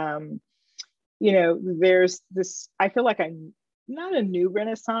 there's this, I feel like I'm not a new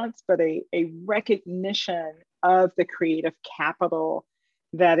renaissance, but a recognition of the creative capital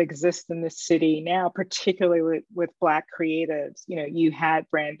that exists in the city now, particularly with Black creatives. You had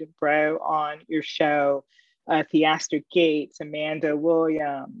Brandon Bro on your show, Theaster Gates, Amanda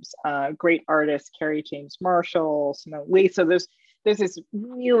Williams, great artists, Carrie James Marshall, Lisa. There's this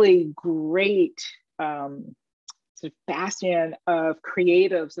really great sort of bastion of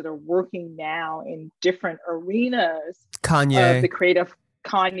creatives that are working now in different arenas of the creative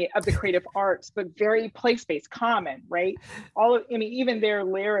arts, but very place-based, common, right? Even their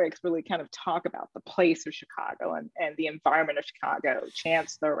lyrics really kind of talk about the place of Chicago and the environment of Chicago.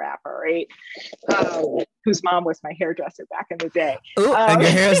 Chance the Rapper, right? Whose mom was my hairdresser back in the day. Oh, and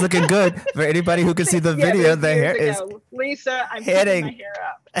your hair is looking good. For anybody who can see the video, the hair is Lisa, I'm hitting my hair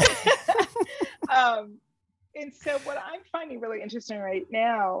up. And so what I'm finding really interesting right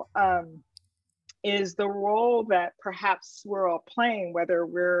now is the role that perhaps we're all playing, whether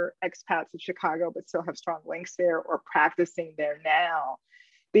we're expats of Chicago but still have strong links there or practicing there now,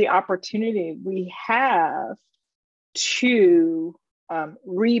 the opportunity we have to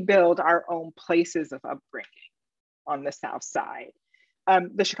rebuild our own places of upbringing on the South Side.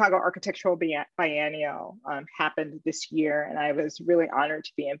 The Chicago Architectural Biennial happened this year, and I was really honored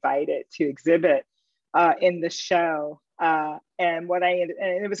to be invited to exhibit in the show. And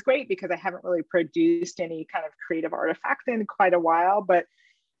it was great because I haven't really produced any kind of creative artifact in quite a while, but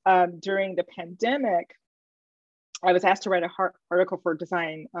during the pandemic, I was asked to write an article for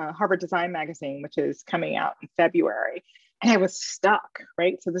Harvard Design Magazine, which is coming out in February. And I was stuck,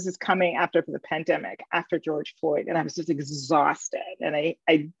 right? So this is coming after the pandemic, after George Floyd, and I was just exhausted. And I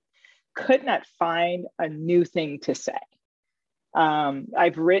could not find a new thing to say.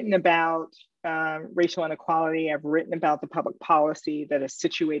 I've written about racial inequality. I've written about the public policy that has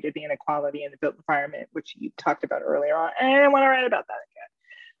situated the inequality in the built environment, which you talked about earlier on. And I want to write about that again.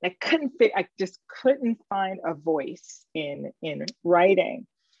 I just couldn't find a voice in writing.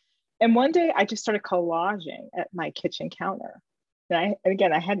 And one day I just started collaging at my kitchen counter. And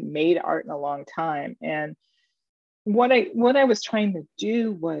I hadn't made art in a long time. And what I was trying to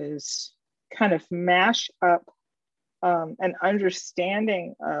do was kind of mash up an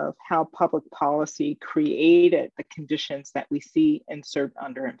understanding of how public policy created the conditions that we see in certain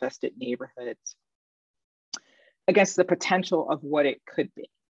underinvested neighborhoods against the potential of what it could be,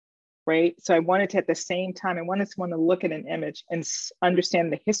 right? So I wanted to, at the same time, I wanted someone to look at an image and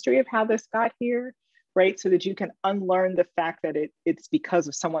understand the history of how this got here, right? So that you can unlearn the fact that it's because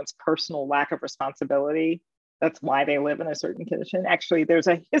of someone's personal lack of responsibility. That's why they live in a certain condition. Actually, there's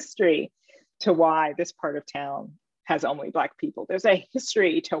a history to why this part of town has only Black people. There's a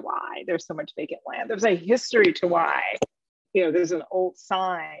history to why there's so much vacant land. There's a history to why, there's an old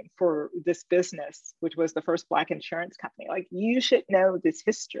sign for this business, which was the first Black insurance company. Like, you should know this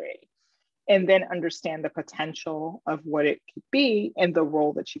history and then understand the potential of what it could be and the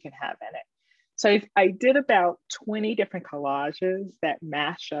role that you can have in it. So I did about 20 different collages that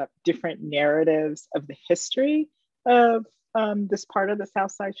mash up different narratives of the history of this part of the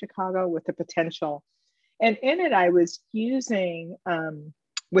South Side Chicago with the potential. And in it, I was using,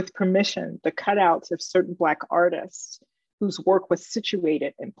 with permission, the cutouts of certain Black artists whose work was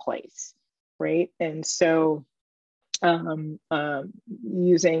situated in place, right? And so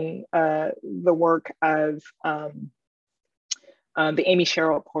using the work of the Amy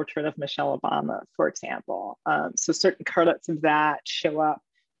Sherrill portrait of Michelle Obama, for example. So certain cutouts of that show up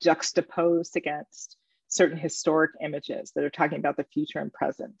juxtaposed against certain historic images that are talking about the future and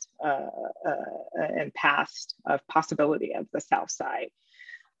present and past of possibility of the South Side.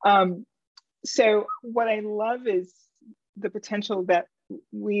 So what I love is the potential that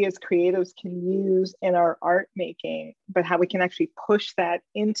we as creatives can use in our art making, but how we can actually push that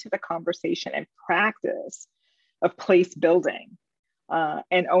into the conversation and practice of place building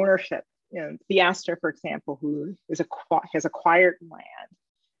and ownership. You know, Theaster, for example, who has acquired land,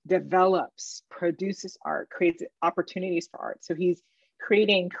 develops, produces art, creates opportunities for art. So he's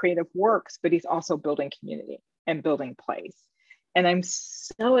creating creative works, but he's also building community and building place. And I'm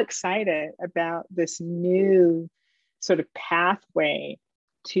so excited about this new sort of pathway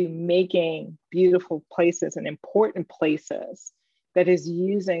to making beautiful places and important places that is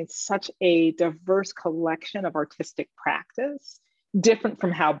using such a diverse collection of artistic practice, different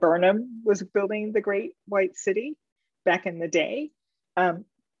from how Burnham was building the Great White City back in the day.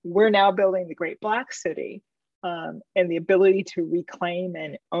 We're now building the Great Black City, and the ability to reclaim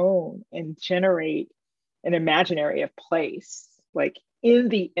and own and generate an imaginary of place, like in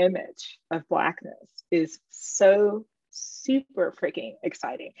the image of Blackness, is so super freaking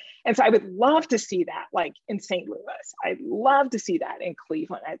exciting. And so I would love to see that like in St. Louis. I'd love to see that in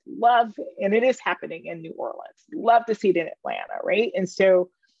Cleveland. I'd love, and it is happening in New Orleans, love to see it in Atlanta, right? And so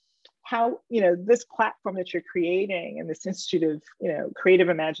how, you know, this platform that you're creating and this institute of, you know, creative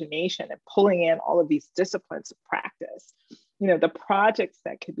imagination and pulling in all of these disciplines of practice, you know, the projects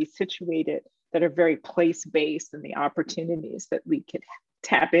that could be situated that are very place-based and the opportunities that we could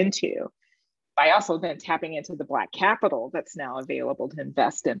tap into by also then tapping into the Black capital that's now available to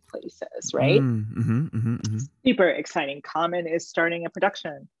invest in places, right? Super exciting. Common is starting a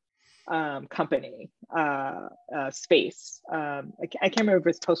production company space. I can't remember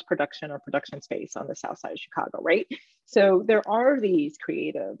if it's post-production or production space on the south side of Chicago, right? So there are these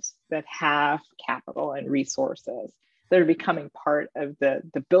creatives that have capital and resources that are becoming part of the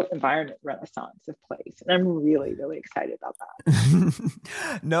built environment renaissance of place. And I'm really, really excited about that.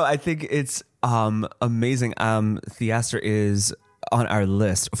 No, I think it's amazing. Theaster is on our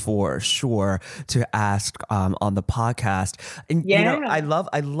list for sure to ask on the podcast. And you know, I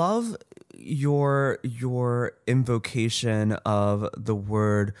love your invocation of the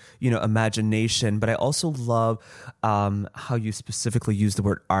word, you know, imagination, but I also love how you specifically use the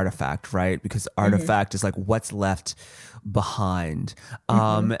word artifact, right? Because artifact is like what's left behind.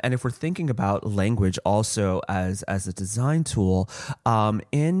 And if we're thinking about language also as a design tool,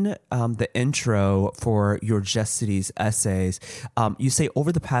 in the intro for your Just Cities essays, you say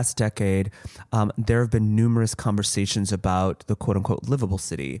over the past decade, there have been numerous conversations about the quote unquote livable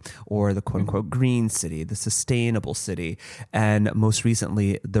city or the quote unquote green city, the sustainable city, and most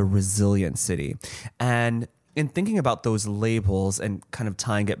recently, the resilient city. And in thinking about those labels and kind of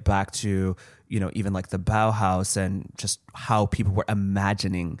tying it back to, you know, even like the Bauhaus and just how people were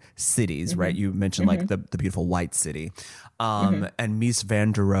imagining cities, right? You mentioned like the beautiful white city. And Mies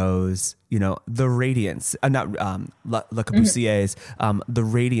van der Rohe's, you know, the Radiance, not Le Corbusier's, the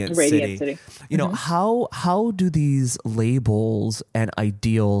Radiant City. You know, how do these labels and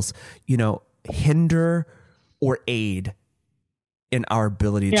ideals, you know, hinder or aid in our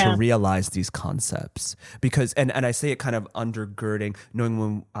ability to realize these concepts? Because, and I say it kind of undergirding,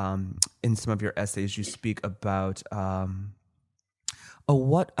 knowing when in some of your essays you speak about,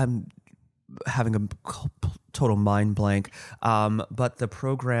 what I'm having a total mind blank, but the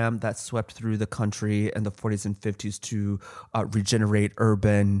program that swept through the country in the 40s and 50s to regenerate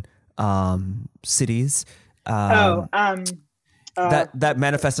urban cities. That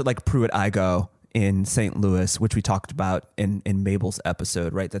manifested like Pruitt-Igoe in St. Louis, which we talked about in Mabel's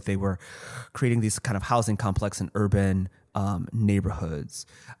episode, right? That they were creating these kind of housing complex and urban neighborhoods,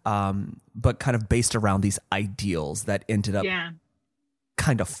 but kind of based around these ideals that ended up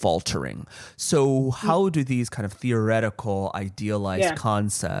kind of faltering. So how do these kind of theoretical, idealized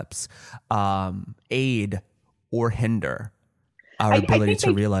concepts aid or hinder our ability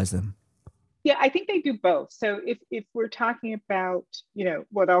to realize them? Yeah, I think they do both. So if we're talking about, you know,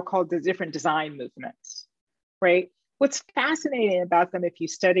 what I'll call the different design movements, right? What's fascinating about them, if you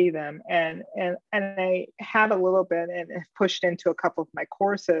study them, and I have a little bit and have pushed into a couple of my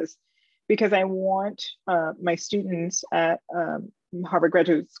courses, because I want my students at Harvard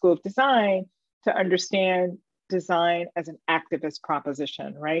Graduate School of Design to understand design as an activist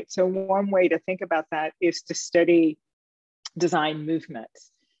proposition, right? So one way to think about that is to study design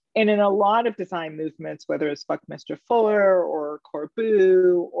movements. And in a lot of design movements, whether it's Buckminster Fuller or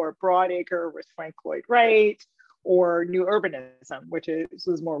Corbu or Broadacre with Frank Lloyd Wright, or new urbanism, which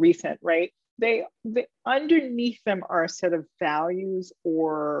was more recent, right? They underneath them are a set of values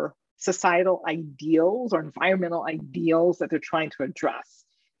or societal ideals or environmental ideals that they're trying to address.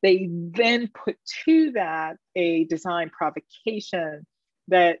 They then put to that a design provocation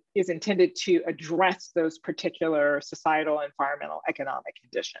that is intended to address those particular societal, environmental, economic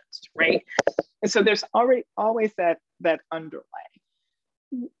conditions, right? And so there's always that underlay.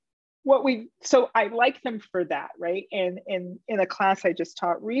 So I like them for that, right? And in a class I just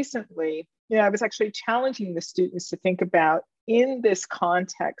taught recently, I was actually challenging the students to think about, in this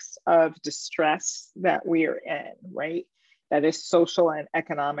context of distress that we are in, right? That is social and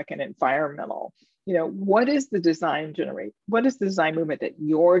economic and environmental. What is the design movement that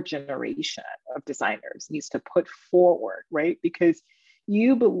your generation of designers needs to put forward, right? Because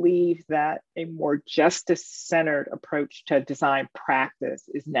you believe that a more justice-centered approach to design practice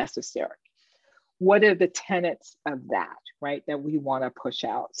is necessary. What are the tenets of that, right, that we want to push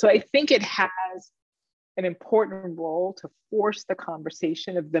out? So I think it has an important role to force the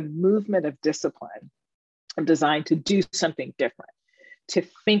conversation of the movement of discipline of design to do something different, to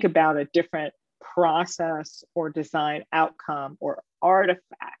think about a different process or design outcome or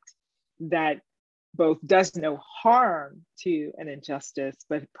artifact that both does no harm to an injustice,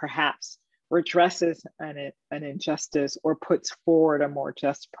 but perhaps redresses an injustice or puts forward a more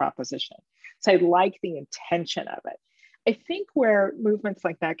just proposition. So I like the intention of it. I think where movements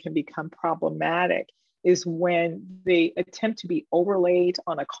like that can become problematic is when they attempt to be overlaid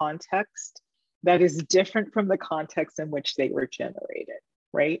on a context that is different from the context in which they were generated,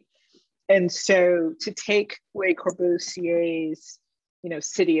 right? And so to take Le Corbusier's,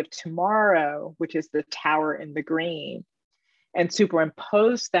 City of Tomorrow, which is the tower in the green, and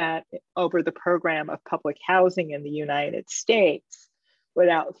superimpose that over the program of public housing in the United States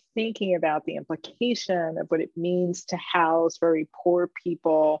without thinking about the implication of what it means to house very poor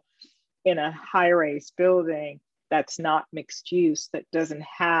people in a high-rise building that's not mixed use, that doesn't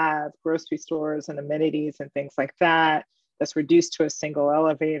have grocery stores and amenities and things like that, that's reduced to a single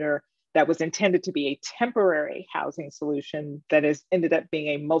elevator, that was intended to be a temporary housing solution that has ended up being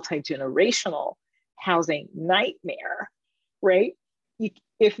a multi-generational housing nightmare, right?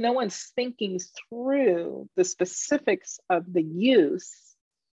 If no one's thinking through the specifics of the use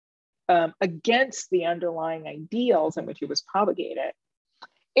against the underlying ideals in which it was propagated,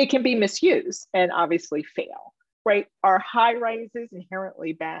 it can be misused and obviously fail, right? Are high rises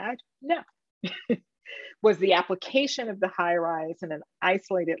inherently bad? No. Was the application of the high rise in an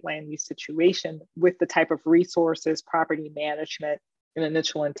isolated land use situation with the type of resources, property management, and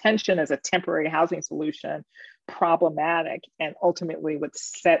initial intention as a temporary housing solution problematic and ultimately would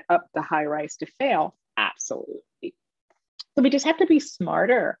set up the high rise to fail? Absolutely. So we just have to be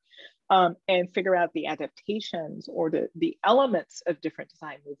smarter and figure out the adaptations or the elements of different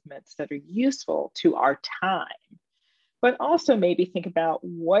design movements that are useful to our time. But also maybe think about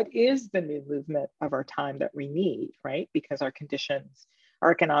what is the new movement of our time that we need, right? Because our conditions, our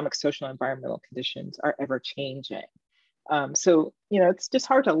economic, social, and environmental conditions are ever changing. So, it's just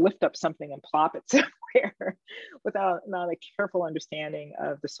hard to lift up something and plop it somewhere without not a careful understanding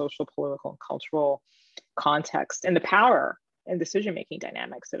of the social, political, and cultural context and the power and decision-making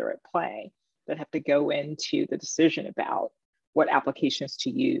dynamics that are at play that have to go into the decision about what applications to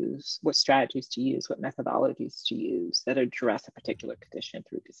use, what strategies to use, what methodologies to use that address a particular condition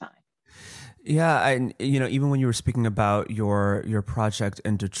through design. Yeah, and even when you were speaking about your project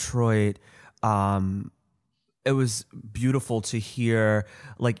in Detroit, it was beautiful to hear,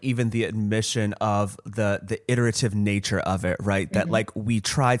 like, even the admission of the iterative nature of it, right? That like we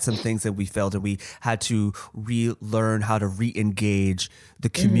tried some things and we failed and we had to relearn how to re-engage the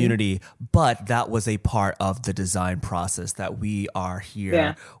community, but that was a part of the design process, that we are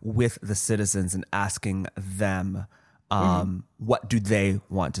here with the citizens and asking them what do they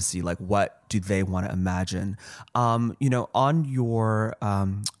want to see? Like, what do they want to imagine? On your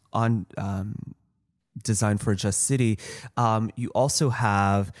Design for a Just City, you also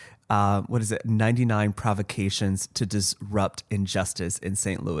have 99 provocations to disrupt injustice in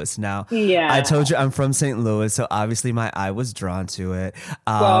St. Louis. Now, I told you I'm from St. Louis, so obviously my eye was drawn to it.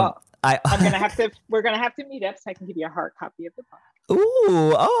 We're gonna have to meet up so I can give you a hard copy of the book.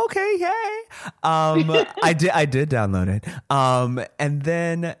 Ooh, oh, okay, yay. I did download it. And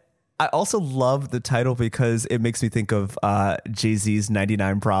then I also love the title because it makes me think of Jay-Z's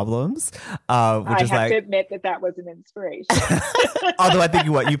 99 Problems. Which I have to admit that was an inspiration. Although I think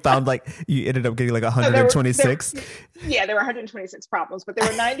you found you ended up getting 126. There were 126 problems, but there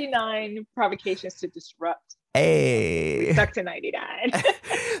were 99 provocations to disrupt. Hey. We stuck to 99.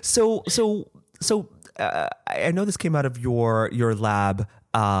 So I know this came out of your lab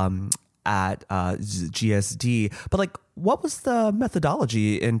at GSD, but like, what was the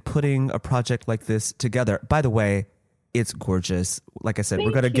methodology in putting a project like this together? By the way, it's gorgeous. Like I said,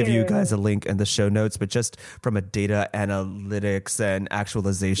 we're going to give you guys a link in the show notes, but just from a data analytics and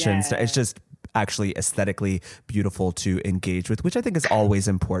actualization, it's just actually aesthetically beautiful to engage with, which I think is always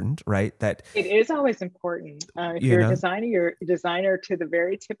important, right? That it is always important. If you're a designer, you're a designer to the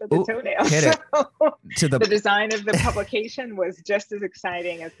very tip of the toenail. So the design of the publication was just as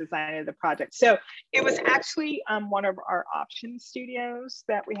exciting as the design of the project. So it was actually one of our option studios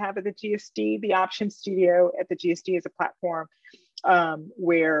that we have at the GSD. The option studio at the GSD is a platform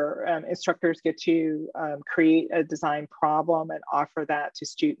where instructors get to create a design problem and offer that to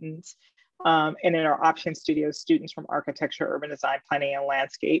students. And in our option studio, students from architecture, urban design, planning, and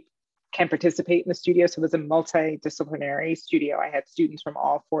landscape can participate in the studio. So it was a multidisciplinary studio. I had students from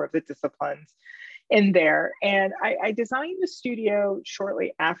all 4 of the disciplines in there. And I designed the studio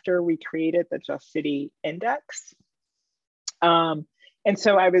shortly after we created the Just City Index. And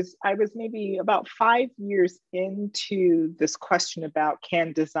so I was maybe about 5 years into this question about,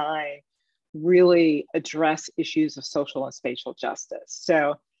 can design really address issues of social and spatial justice?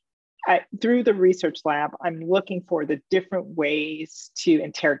 So through the research lab, I'm looking for the different ways to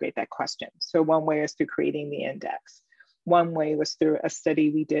interrogate that question. So one way is through creating the index. One way was through a study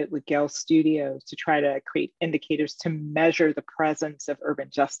we did with Gale Studios to try to create indicators to measure the presence of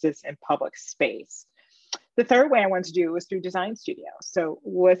urban justice in public space. The third way I wanted to do was through design studio. So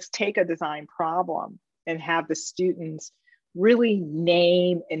let's take a design problem and have the students really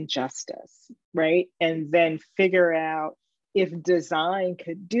name injustice, right? And then figure out if design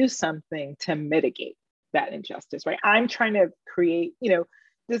could do something to mitigate that injustice, right? I'm trying to create,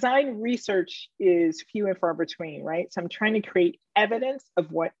 design research is few and far between, right? So I'm trying to create evidence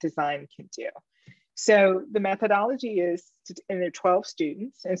of what design can do. So the methodology is, and there are 12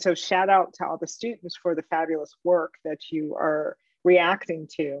 students. And so shout out to all the students for the fabulous work that you are reacting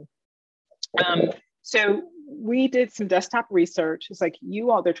to. So we did some desktop research. It's like, there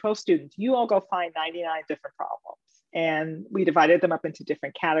are 12 students, you all go find 99 different problems. And we divided them up into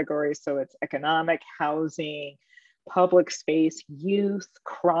different categories. So it's economic, housing, public space, youth,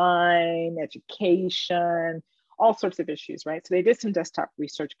 crime, education, all sorts of issues, right? So they did some desktop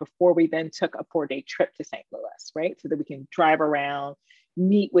research before we then took a 4-day trip to St. Louis, right? So that we can drive around,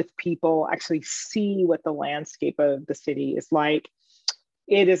 meet with people, actually see what the landscape of the city is like.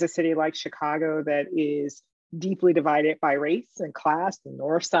 It is a city like Chicago that is deeply divided by race and class. The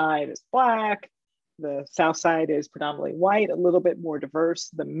north side is Black. The south side is predominantly white, a little bit more diverse.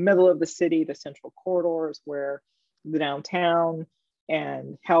 The middle of the city, the central corridors where the downtown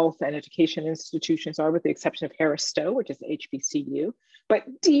and health and education institutions are, with the exception of Harris Stowe, which is HBCU, but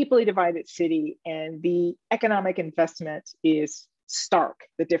deeply divided city. And the economic investment is stark,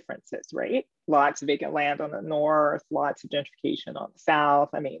 the differences, right? Lots of vacant land on the north, lots of gentrification on the south.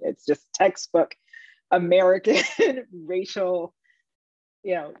 I mean, it's just textbook American racial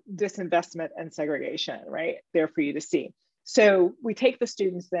disinvestment and segregation, right? There for you to see. So we take the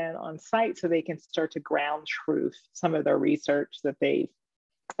students then on site so they can start to ground truth some of their research that they've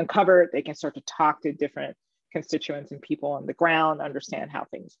uncovered. They can start to talk to different constituents and people on the ground, understand how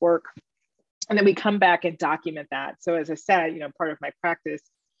things work. And then we come back and document that. So as I said, part of my practice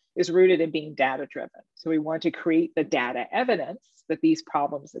is rooted in being data driven. So we want to create the data evidence that these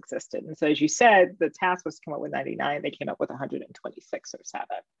problems existed. And so as you said, the task was to come up with 99, they came up with 126 or 7.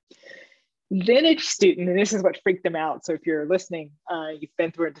 Then each student, and this is what freaked them out. So if you're listening, you've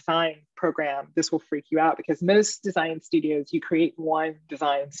been through a design program, this will freak you out because most design studios, you create one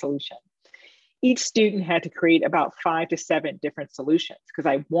design solution. Each student had to create about 5 to 7 different solutions because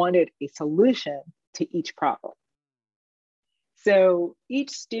I wanted a solution to each problem. So each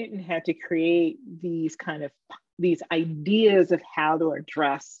student had to create these ideas of how to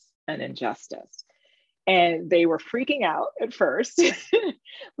address an injustice. And they were freaking out at first.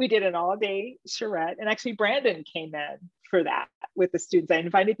 We did an all-day charrette, and actually Brandon came in for that with the students. I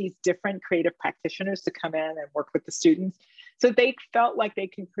invited these different creative practitioners to come in and work with the students. So they felt like they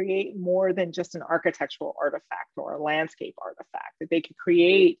could create more than just an architectural artifact or a landscape artifact, that they could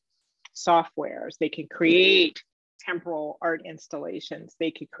create softwares, they could create temporal art installations,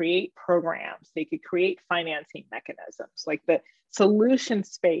 they could create programs, they could create financing mechanisms. Like the solution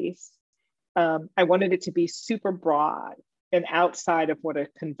space, I wanted it to be super broad and outside of what a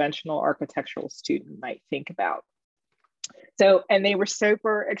conventional architectural student might think about. So, and they were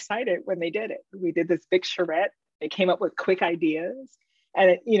super excited when they did it. We did this big charrette. They came up with quick ideas.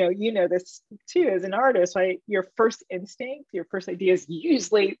 And you know this too, as an artist, right? Your first instinct, your first idea is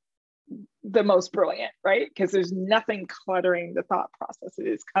usually the most brilliant, right? Because there's nothing cluttering the thought process. It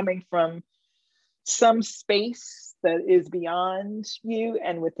is coming from some space that is beyond you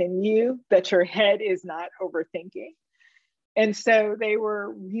and within you that your head is not overthinking. And so they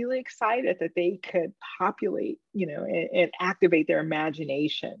were really excited that they could populate, and activate their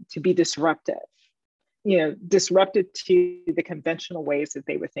imagination to be disruptive, disrupted to the conventional ways that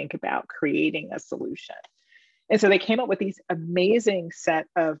they would think about creating a solution. And so they came up with these amazing set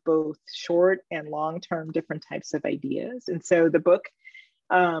of both short and long-term different types of ideas. And so the book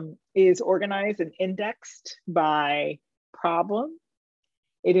is organized and indexed by problem.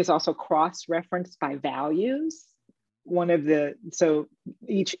 It is also cross-referenced by values. So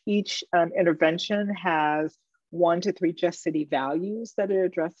each intervention has 1 to 3 Just City values that it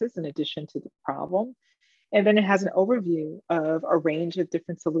addresses in addition to the problem. And then it has an overview of a range of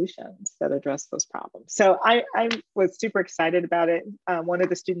different solutions that address those problems. So I was super excited about it. One of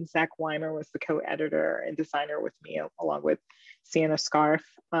the students, Zach Weimer, was the co-editor and designer with me, along with Sienna Scarf.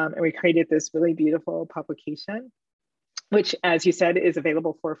 And we created this really beautiful publication, which, as you said, is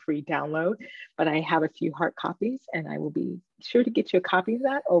available for a free download. But I have a few hard copies, and I will be sure to get you a copy of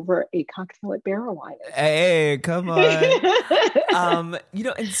that over a cocktail at Barrel Wine. Hey, come on.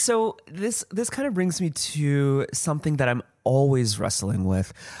 And so this kind of brings me to something that I'm always wrestling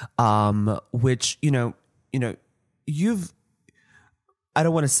with, which, I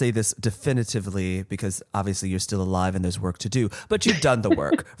don't want to say this definitively because obviously you're still alive and there's work to do, but you've done the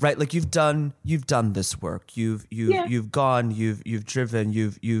work, right? Like you've done this work. You've gone, you've driven,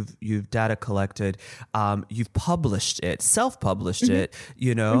 you've data collected, you've published it, self-published it,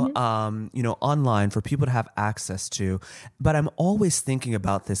 online for people to have access to. But I'm always thinking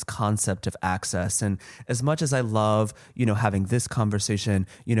about this concept of access. And as much as I love, having this conversation,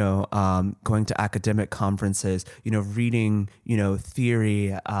 going to academic conferences, reading, theory,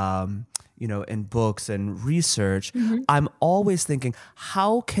 in books and research, I'm always thinking,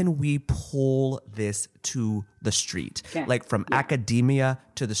 how can we pull this to the street? Like from academia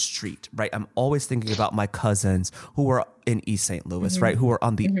to the street, right? I'm always thinking about my cousins who are in East St. Louis, right? Who are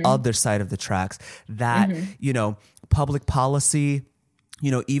on the other side of the tracks that, public policy,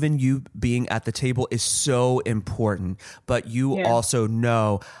 even you being at the table is so important, but you also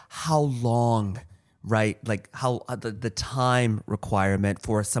know how long, right? Like how the time requirement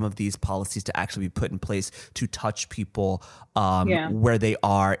for some of these policies to actually be put in place to touch people where they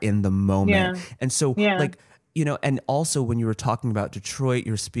are in the moment. And so and also when you were talking about Detroit,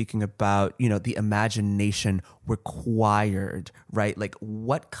 you're speaking about, the imagination required, right? Like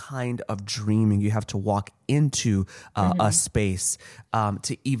what kind of dreaming you have to walk into a space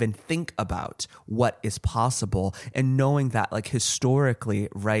to even think about what is possible, and knowing that like historically,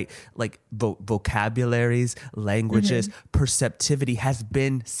 right, like vocabularies, languages, perceptivity has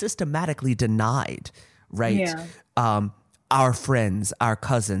been systematically denied, right? Our friends, our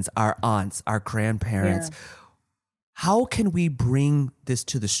cousins, our aunts, our grandparents. How can we bring this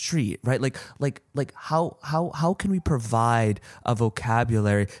to the street, right? Like how can we provide a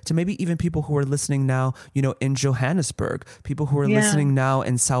vocabulary to maybe even people who are listening now, in Johannesburg, people who are listening now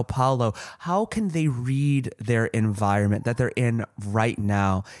in Sao Paulo? How can they read their environment that they're in right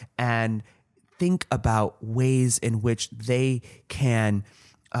now and think about ways in which they can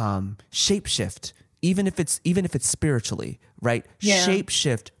shapeshift, even if it's spiritually, right?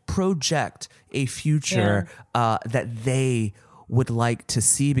 Shapeshift, project a future that they would like to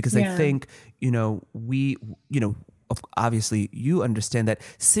see, because I think, obviously you understand that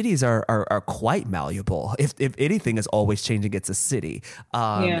cities are quite malleable. If anything is always changing, it's a city.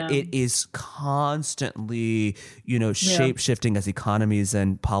 It is constantly, shape shifting as economies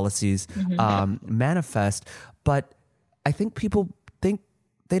and policies manifest. But I think people think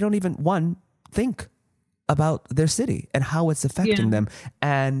they don't even think about their city and how it's affecting them.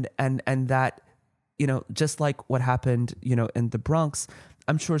 And that, just like what happened, in the Bronx,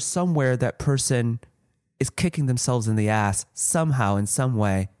 I'm sure somewhere that person is kicking themselves in the ass somehow, in some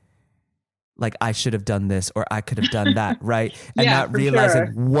way, like I should have done this or I could have done that, right? And not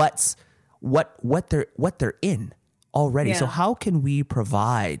realizing what they're in already. So how can we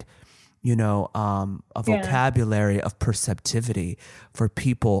provide, a vocabulary of perceptivity for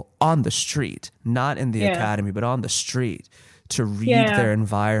people on the street, not in the academy, but on the street, to read their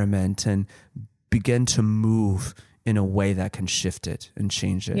environment and begin to move in a way that can shift it and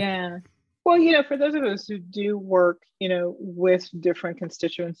change it? Yeah. Well, for those of us who do work, with different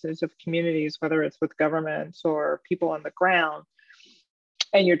constituencies of communities, whether it's with governments or people on the ground,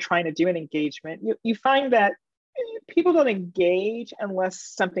 and you're trying to do an engagement, you find that people don't engage unless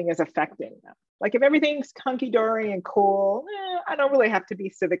something is affecting them, Like if everything's hunky-dory and cool, I don't really have to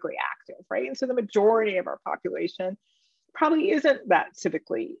be civically active, right? And so the majority of our population probably isn't that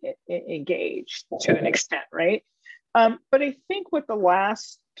civically engaged to an extent, right? But I think what the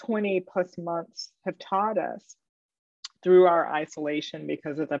last 20 plus months have taught us through our isolation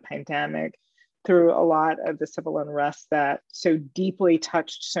because of the pandemic, through a lot of the civil unrest that so deeply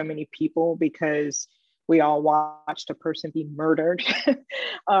touched so many people because we all watched a person be murdered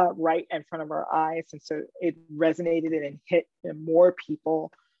right in front of our eyes. And so it resonated and hit more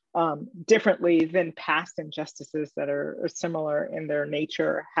people differently than past injustices that are similar in their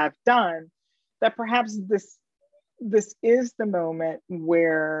nature have done, that perhaps this is the moment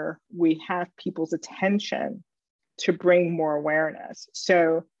where we have people's attention to bring more awareness.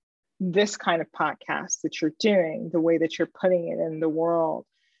 So this kind of podcast that you're doing, the way that you're putting it in the world,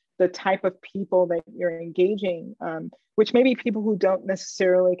 the type of people that you're engaging, which may be people who don't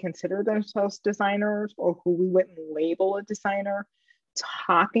necessarily consider themselves designers or who we wouldn't label a designer,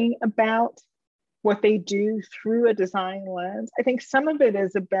 talking about what they do through a design lens. I think some of it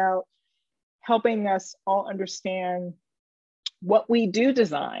is about helping us all understand what we do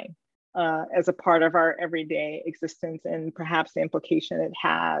design as a part of our everyday existence, and perhaps the implication it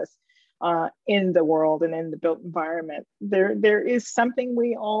has in the world and in the built environment. There is something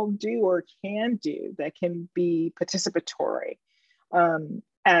we all do or can do that can be participatory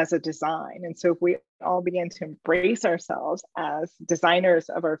as a design. And so if we all begin to embrace ourselves as designers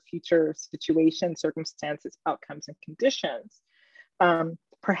of our future situations, circumstances, outcomes, and conditions,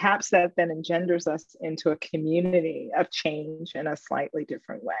 perhaps that then engenders us into a community of change in a slightly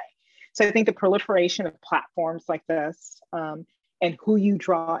different way. So I think the proliferation of platforms like this and who you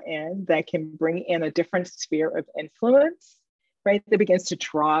draw in that can bring in a different sphere of influence, right? That begins to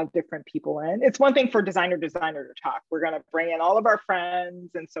draw different people in. It's one thing for designer to talk. We're going to bring in all of our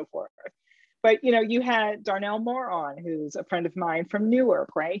friends and so forth. But you had Darnell Moore on, who's a friend of mine from Newark,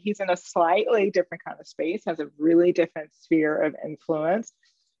 right? He's in a slightly different kind of space, has a really different sphere of influence.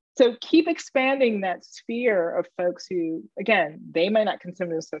 So keep expanding that sphere of folks who, again, they might not consider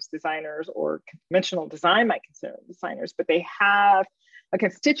themselves designers, or conventional design might consider them designers, but they have a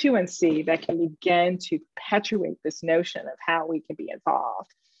constituency that can begin to perpetuate this notion of how we can be involved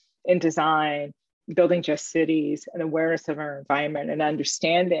in design, building just cities, and awareness of our environment and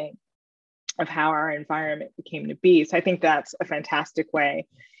understanding of how our environment became to be. So I think that's a fantastic way.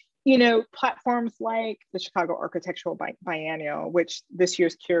 Platforms like the Chicago Architectural Biennial, which this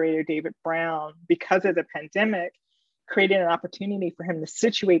year's curator, David Brown, because of the pandemic, created an opportunity for him to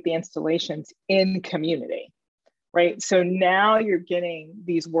situate the installations in community, right? So now you're getting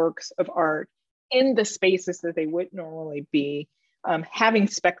these works of art in the spaces that they would normally be, having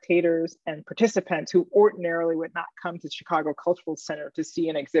spectators and participants who ordinarily would not come to Chicago Cultural Center to see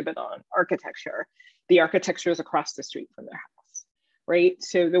an exhibit on architecture. The architecture is across the street from their house, right?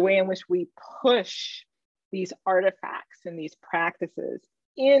 So the way in which we push these artifacts and these practices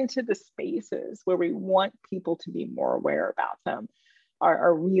into the spaces where we want people to be more aware about them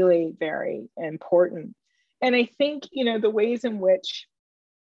are really very important. And I think, the ways in which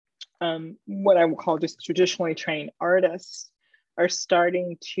what I would call just traditionally trained artists are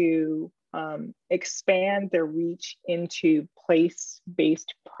starting to expand their reach into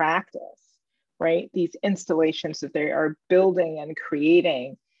place-based practice, right? These installations that they are building and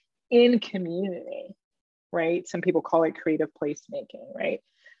creating in community, right? Some people call it creative placemaking, right?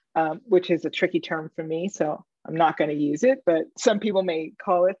 Which is a tricky term for me, so I'm not going to use it, but some people may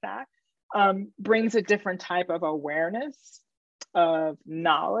call it that. Brings a different type of awareness, of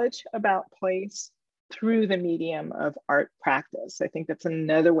knowledge about place through the medium of art practice. I think that's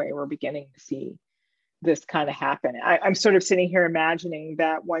another way we're beginning to see this kind of happen. I'm sort of sitting here imagining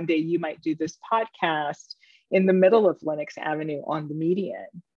that one day you might do this podcast in the middle of Lenox Avenue on the median,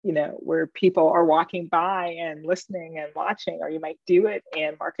 where people are walking by and listening and watching, or you might do it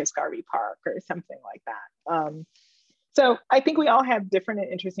in Marcus Garvey Park or something like that. So I think we all have different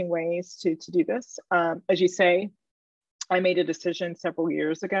and interesting ways to do this. As you say, I made a decision several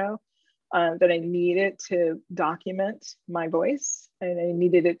years ago that I needed to document my voice, and I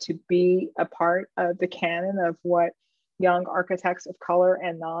needed it to be a part of the canon of what young architects of color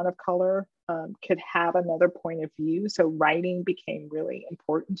and non of color could have another point of view. So writing became really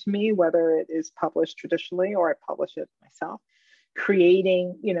important to me, whether it is published traditionally or I publish it myself.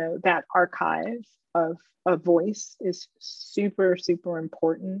 Creating, that archive of a voice is super, super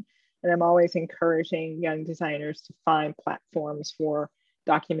important. And I'm always encouraging young designers to find platforms for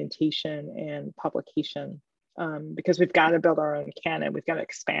documentation and publication, because we've got to build our own canon. We've got to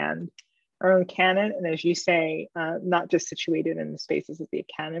expand our own canon, and as you say, not just situated in the spaces of the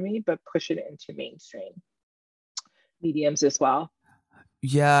academy, but push it into mainstream mediums as well.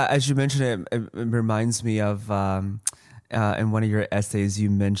 Yeah, as you mentioned, it reminds me of in one of your essays,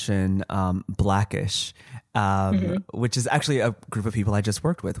 you mentioned Blackish, which is actually a group of people I just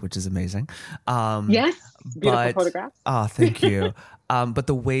worked with, which is amazing. Yes, beautiful But photographs. oh, thank you. But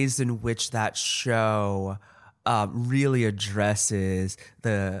the ways in which that show really addresses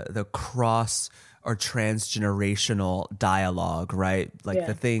the cross or transgenerational dialogue, right? Like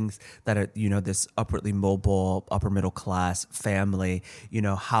the things that are, this upwardly mobile, upper middle class family,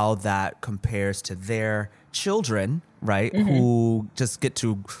 how that compares to their children, right? Who just get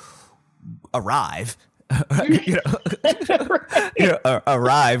to arrive.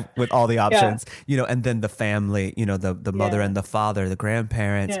 Arrive with all the options, and then the family, the mother and the father, the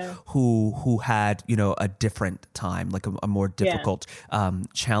grandparents who had, a different time, like a more difficult,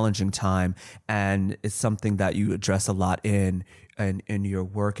 challenging time. And it's something that you address a lot in your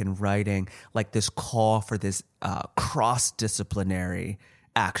work and writing, like this call for this cross-disciplinary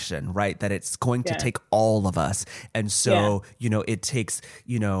action, right? That it's going to take all of us. And so, it takes,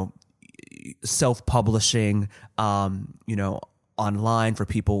 self-publishing, online for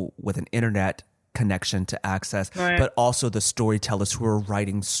people with an internet connection to access, but also the storytellers who are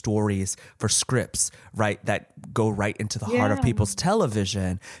writing stories for scripts, right, that go right into the heart of people's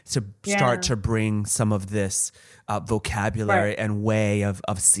television to start to bring some of this vocabulary and way of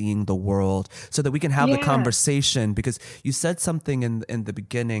seeing the world so that we can have the conversation. Because you said something in the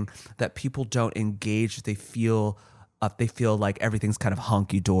beginning that people don't engage, they feel like everything's kind of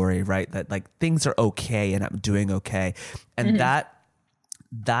hunky-dory, right? That like things are okay and I'm doing okay. And that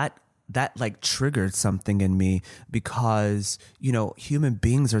like triggered something in me because, human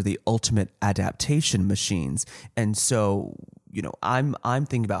beings are the ultimate adaptation machines. And so, I'm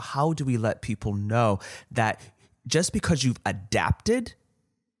thinking about how do we let people know that just because you've adapted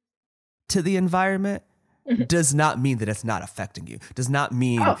to the environment does not mean that it's not affecting you. Does not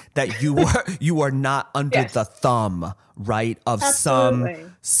mean that you are not under the thumb, right, of some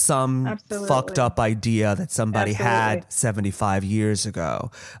fucked up idea that somebody had 75 years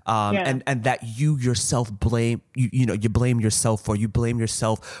ago, and that you yourself blame you blame yourself for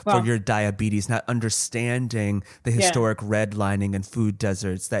your diabetes, not understanding the historic redlining and food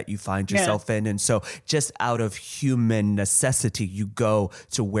deserts that you find yourself in, and so just out of human necessity, you go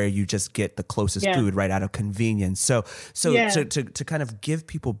to where you just get the closest food right out of convenience. So to kind of give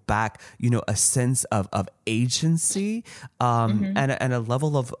people back, a sense of agency, and a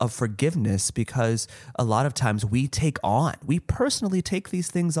level of forgiveness, because a lot of times we personally take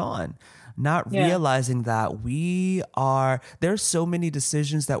these things on, not realizing that there's so many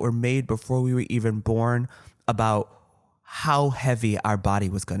decisions that were made before we were even born about how heavy our body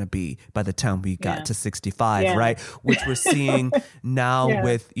was going to be by the time we got to 65, right? Which we're seeing now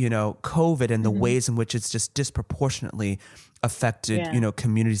with, COVID and the ways in which it's just disproportionately affected,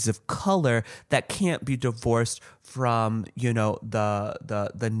 communities of color that can't be divorced from,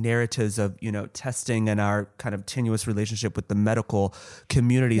 the narratives of, testing and our kind of tenuous relationship with the medical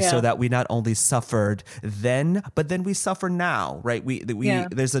community, so that we not only suffered then, but then we suffer now, right?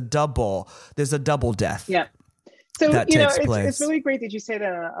 There's a double death. Yeah. So, it's really great that you say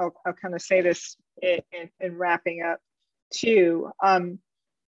that. I'll kind of say this in wrapping up too.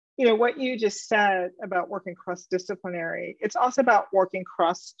 What you just said about working cross-disciplinary, it's also about working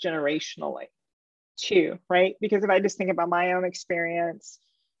cross-generationally too, right? Because if I just think about my own experience,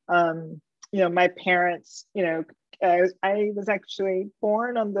 my parents, I was actually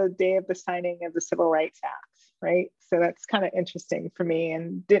born on the day of the signing of the Civil Rights Act, right? So that's kind of interesting for me,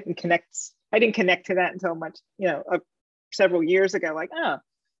 and I didn't connect to that until much, several years ago, like,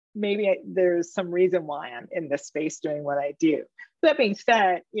 maybe there's some reason why I'm in this space doing what I do. That being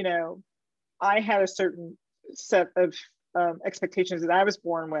said, I had a certain set of expectations that I was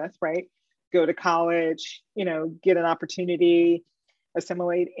born with, right? Go to college, get an opportunity,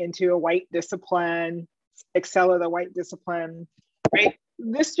 assimilate into a white discipline, excel at a white discipline, right?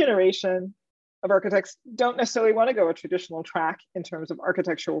 This generation of architects don't necessarily want to go a traditional track in terms of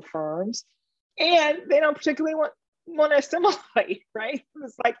architectural firms, and they don't particularly want to assimilate, right?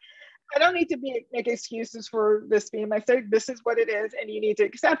 It's like, I don't need to make excuses for this being my thing. This is what it is, and you need to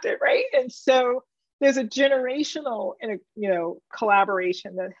accept it, right? And so there's a generational,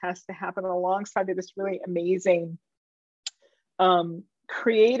 collaboration that has to happen alongside of this really amazing,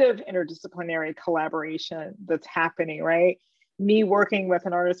 creative interdisciplinary collaboration that's happening, right? Me working with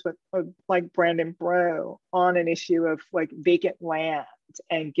an artist with like Brandon Bro on an issue of like vacant land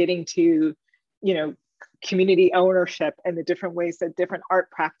and getting to, community ownership and the different ways that different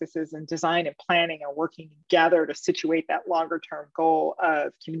art practices and design and planning are working together to situate that longer term goal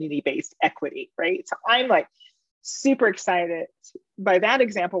of community-based equity, right? So I'm like super excited by that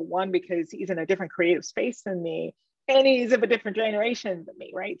example, one, because he's in a different creative space than me, and he's of a different generation than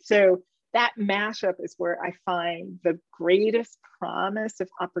me, right? So that mashup is where I find the greatest promise of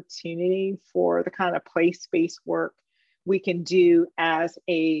opportunity for the kind of place-based work we can do as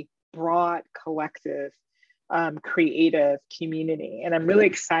a broad collective creative community. And I'm really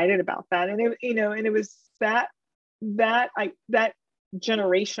excited about that. And it, you know, and it was that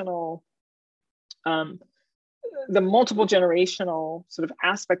generational, the multiple generational sort of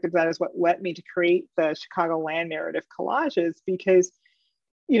aspect of that is what led me to create the Chicago land narrative collages, because,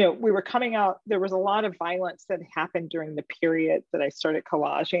 you know, we were coming out, there was a lot of violence that happened during the period that I started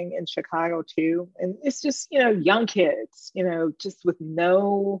collaging in Chicago too. And it's just, you know, young kids, you know, just with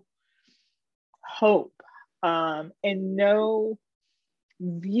no hope and no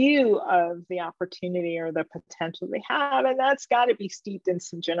view of the opportunity or the potential they have. And that's got to be steeped in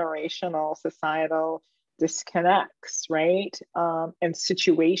some generational societal disconnects, right? And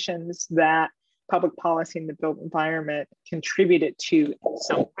situations that public policy in the built environment contributed to in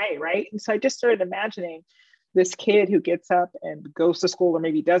some way, right? And so I just started imagining this kid who gets up and goes to school, or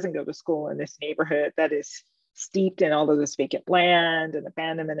maybe doesn't go to school, in this neighborhood that is steeped in all of this vacant land and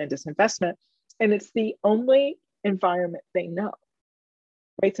abandonment and disinvestment. And it's the only environment they know,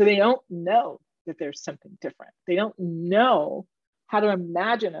 right? So they don't know that there's something different. They don't know how to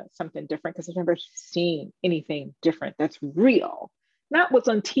imagine something different because they've never seen anything different that's real. Not what's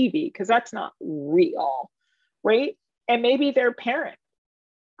on TV, because that's not real, right? And maybe their parent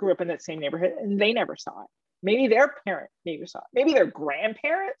grew up in that same neighborhood and they never saw it. Maybe their parent never saw it. Maybe their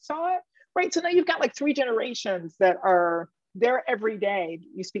grandparents saw it, right? So now you've got like 3 generations that are there every day.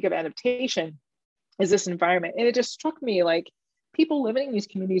 You speak of adaptation as this environment. And it just struck me like people living in these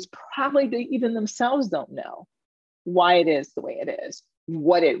communities probably even themselves don't know why it is the way it is,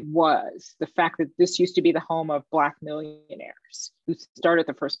 what it was, the fact that this used to be the home of Black millionaires who started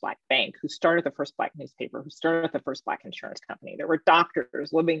the first Black bank, who started the first Black newspaper, who started the first Black insurance company. There were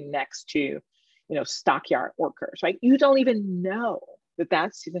doctors living next to, you know, stockyard workers, right? You don't even know that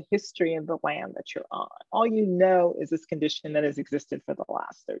that's the history of the land that you're on. All you know is this condition that has existed for the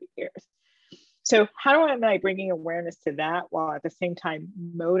last 30 years. So how am I bringing awareness to that while at the same time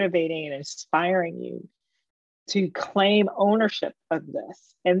motivating and inspiring you to claim ownership of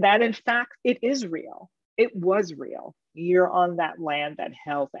this? And that in fact, it is real. It was real. You're on that land that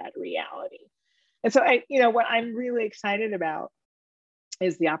held that reality. And so what I'm really excited about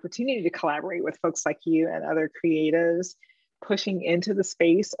is the opportunity to collaborate with folks like you and other creatives, pushing into the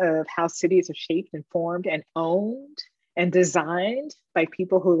space of how cities are shaped and formed and owned and designed by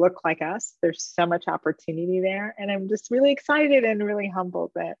people who look like us. There's so much opportunity there. And I'm just really excited and really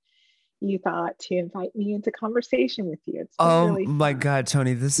humbled that you thought to invite me into conversation with you. It's been really fun. My God,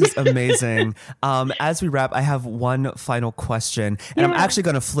 Toni, this is amazing. As we wrap, I have one final question, and I'm actually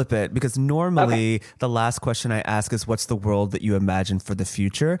going to flip it, because normally the last question I ask is, what's the world that you imagine for the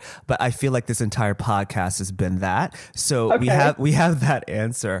future? But I feel like this entire podcast has been that. So we have that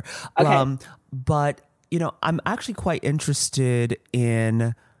answer. But you know, I'm actually quite interested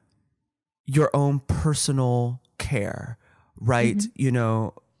in your own personal care, right? Mm-hmm. You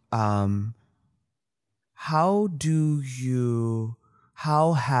know, how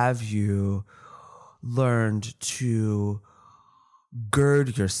have you learned to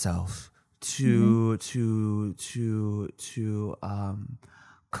gird yourself, to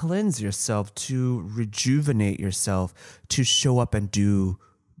cleanse yourself, to rejuvenate yourself, to show up and do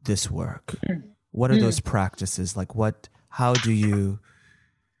this work? What are those practices? Like how do you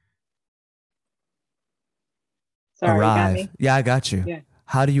arrive? You got me? Yeah, I got you. Yeah.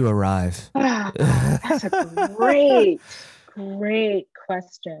 How do you arrive? That's a great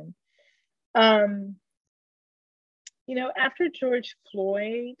question. After George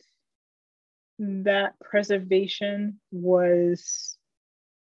Floyd, that preservation was,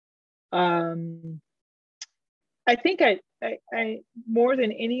 I think I more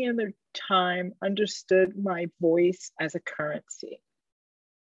than any other time understood my voice as a currency,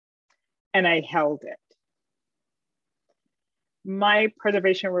 and I held it. My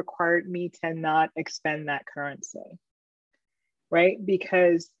preservation required me to not expend that currency, right?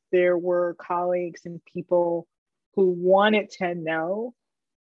 Because there were colleagues and people who wanted to know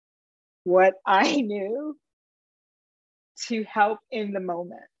what I knew to help in the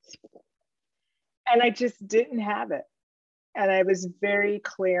moment. And I just didn't have it. And I was very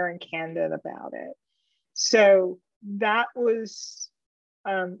clear and candid about it. So that was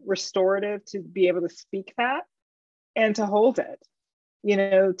restorative to be able to speak that and to hold it, you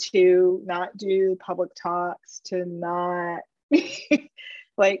know, to not do public talks, to not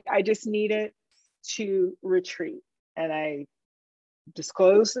like, I just needed to retreat. And I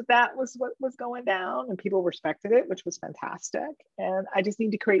disclosed that that was what was going down, and people respected it, which was fantastic. And I just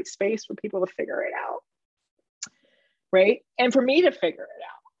need to create space for people to figure it out. Right. And for me to figure it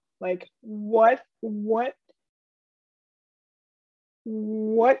out, like, what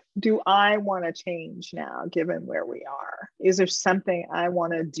do I want to change now, given where we are? Is there something I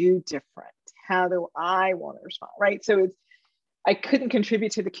want to do different? How do I want to respond? Right. So I couldn't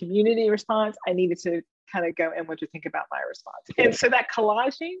contribute to the community response. I needed to kind of go inward to think about my response. And so that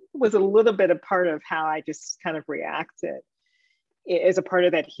collaging was a little bit a part of how I just kind of reacted as a part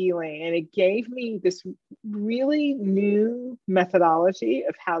of that healing. And it gave me this really new methodology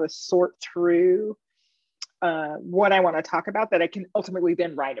of how to sort through what I want to talk about that I can ultimately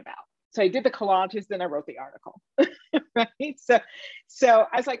then write about. So I did the collages, then I wrote the article, right? So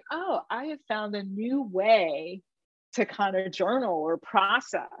I was like, oh, I have found a new way to kind of journal or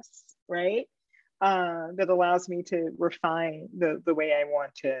process, right? That allows me to refine the way I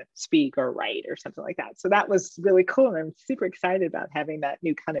want to speak or write or something like that. So that was really cool. And I'm super excited about having that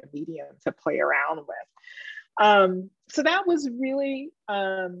new kind of medium to play around with. So that was really,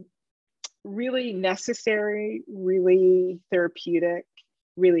 really necessary, really therapeutic,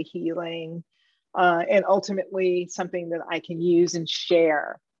 really healing, and ultimately something that I can use and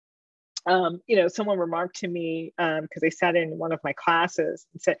share. You know, someone remarked to me, because I sat in one of my classes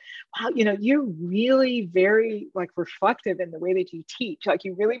and said, wow, you know, you're really very like reflective in the way that you teach. Like,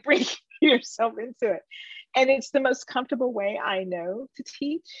 you really bring yourself into it. And it's the most comfortable way I know to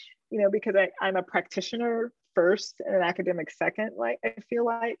teach, you know, because I'm a practitioner first and an academic second, like, I feel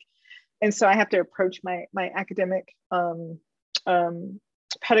like. And so I have to approach my academic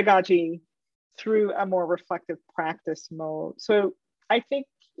pedagogy through a more reflective practice mode. So I think,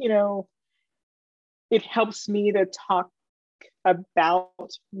 you know, it helps me to talk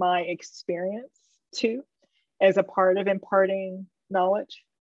about my experience too, as a part of imparting knowledge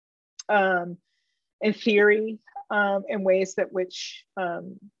and theory in ways that which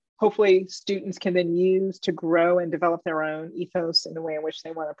hopefully students can then use to grow and develop their own ethos in the way in which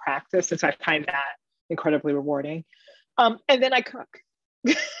they want to practice. And so I find that incredibly rewarding. And then I cook.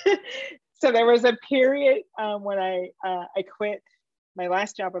 So there was a period when I quit my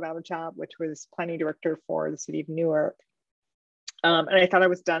last job without a job, which was planning director for the city of Newark. And I thought I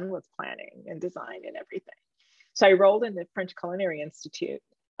was done with planning and design and everything. So I enrolled in the French Culinary Institute.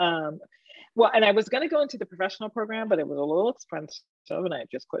 Well, and I was going to go into the professional program, but it was a little expensive and I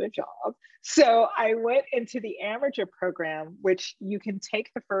just quit a job. So I went into the amateur program, which you can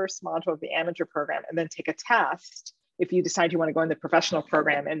take the first module of the amateur program and then take a test if you decide you want to go in the professional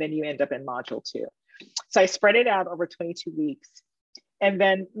program, and then you end up in module 2. So I spread it out over 22 weeks. And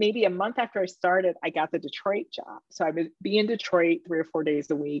then maybe a month after I started, I got the Detroit job. So I would be in Detroit 3 or 4 days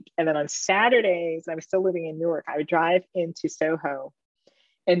a week. And then on Saturdays, I was still living in Newark, I would drive into Soho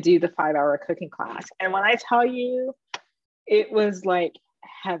and do the 5-hour cooking class. And when I tell you, it was like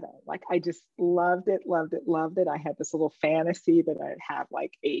heaven. Like, I just loved it, loved it, loved it. I had this little fantasy that I'd have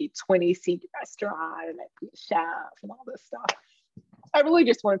like a 20-seat restaurant and I'd be a chef and all this stuff. I really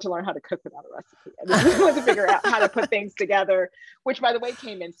just wanted to learn how to cook without a recipe. I just really wanted to figure out how to put things together, which, by the way,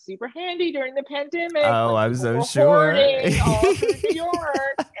 came in super handy during the pandemic. Oh, I'm so sure. All through New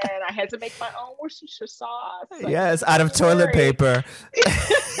York, and I had to make my own Worcestershire sauce. Yes, out of toilet paper.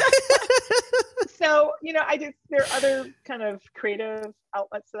 So, you know, there are other kind of creative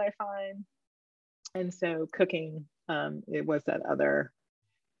outlets that I find. And so cooking, it was that other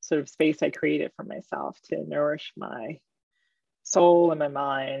sort of space I created for myself to nourish my soul and my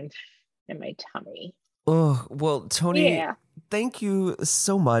mind and my tummy. Oh, well, Toni, yeah. Thank you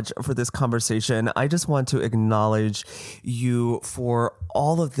so much for this conversation. I just want to acknowledge you for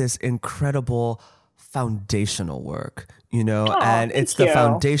all of this incredible foundational work, you know, and it's the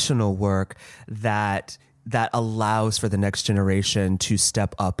foundational work that allows for the next generation to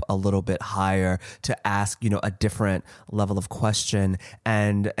step up a little bit higher, to ask, you know, a different level of question.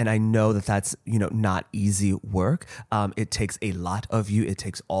 And I know that that's, you know, not easy work. It takes a lot of you. It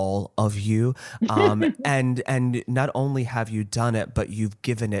takes all of you. And not only have you done it, but you've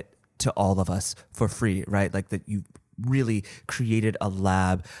given it to all of us for free, right? Like that you really created a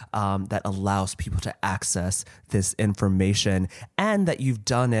lab that allows people to access this information, and that you've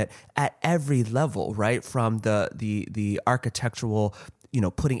done it at every level, right? From the architectural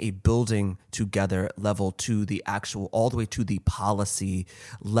putting a building together level to the actual, all the way to the policy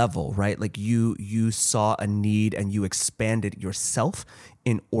level, right? Like you saw a need and you expanded yourself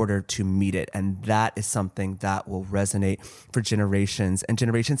in order to meet it. And that is something that will resonate for generations and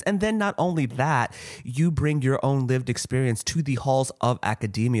generations. And then not only that, you bring your own lived experience to the halls of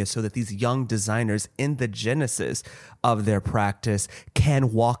academia so that these young designers in the genesis of their practice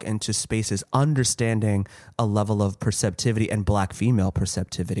can walk into spaces understanding a level of perceptivity and Black female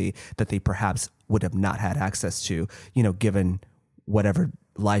perceptivity that they perhaps would have not had access to, given whatever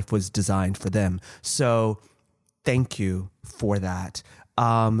life was designed for them. So thank you for that.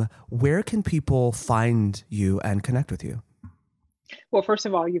 Where can people find you and connect with you? Well, first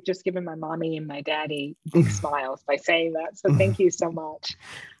of all, you've just given my mommy and my daddy big smiles by saying that. So thank you so much.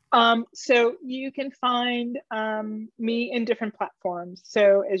 So you can find me in different platforms.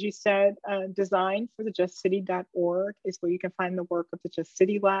 So as you said, designforthejustcity.org is where you can find the work of the Just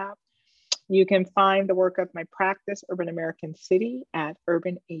City Lab. You can find the work of my practice, Urban American City, at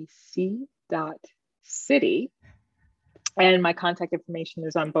urbanac.city. And my contact information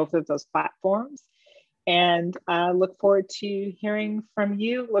is on both of those platforms. And look forward to hearing from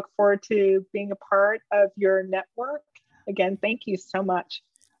you. Look forward to being a part of your network. Again, thank you so much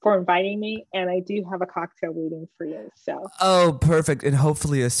for inviting me. And I do have a cocktail waiting for you. So. Oh, perfect. And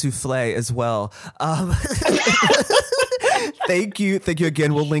hopefully a souffle as well. Thank you. Thank you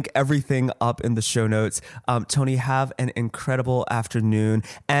again. We'll link everything up in the show notes. Toni, have an incredible afternoon.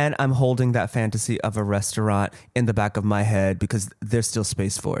 And I'm holding that fantasy of a restaurant in the back of my head because there's still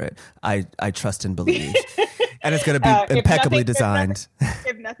space for it. I trust and believe. And it's going to be impeccably designed.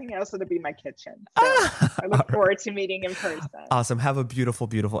 If nothing else, it'll be my kitchen. So I look forward to meeting in person. Awesome. Have a beautiful,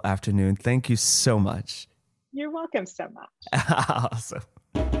 beautiful afternoon. Thank you so much. You're welcome so much. Awesome.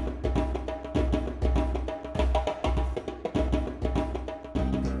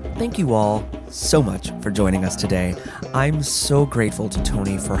 Thank you all so much for joining us today. I'm so grateful to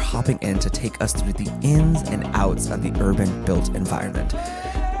Toni for hopping in to take us through the ins and outs of the urban built environment.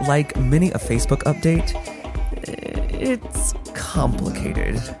 Like many a Facebook update, it's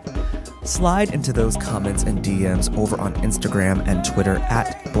complicated. Slide into those comments and DMs over on Instagram and Twitter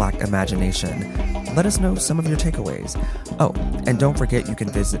at Black Imagination. Let us know some of your takeaways. Oh, and don't forget you can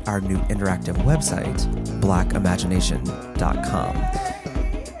visit our new interactive website, blackimagination.com.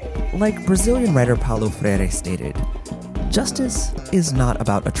 Like Brazilian writer Paulo Freire stated, justice is not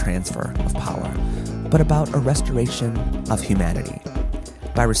about a transfer of power, but about a restoration of humanity.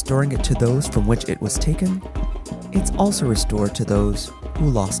 By restoring it to those from which it was taken, it's also restored to those who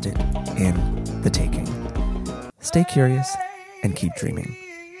lost it in the taking. Stay curious and keep dreaming.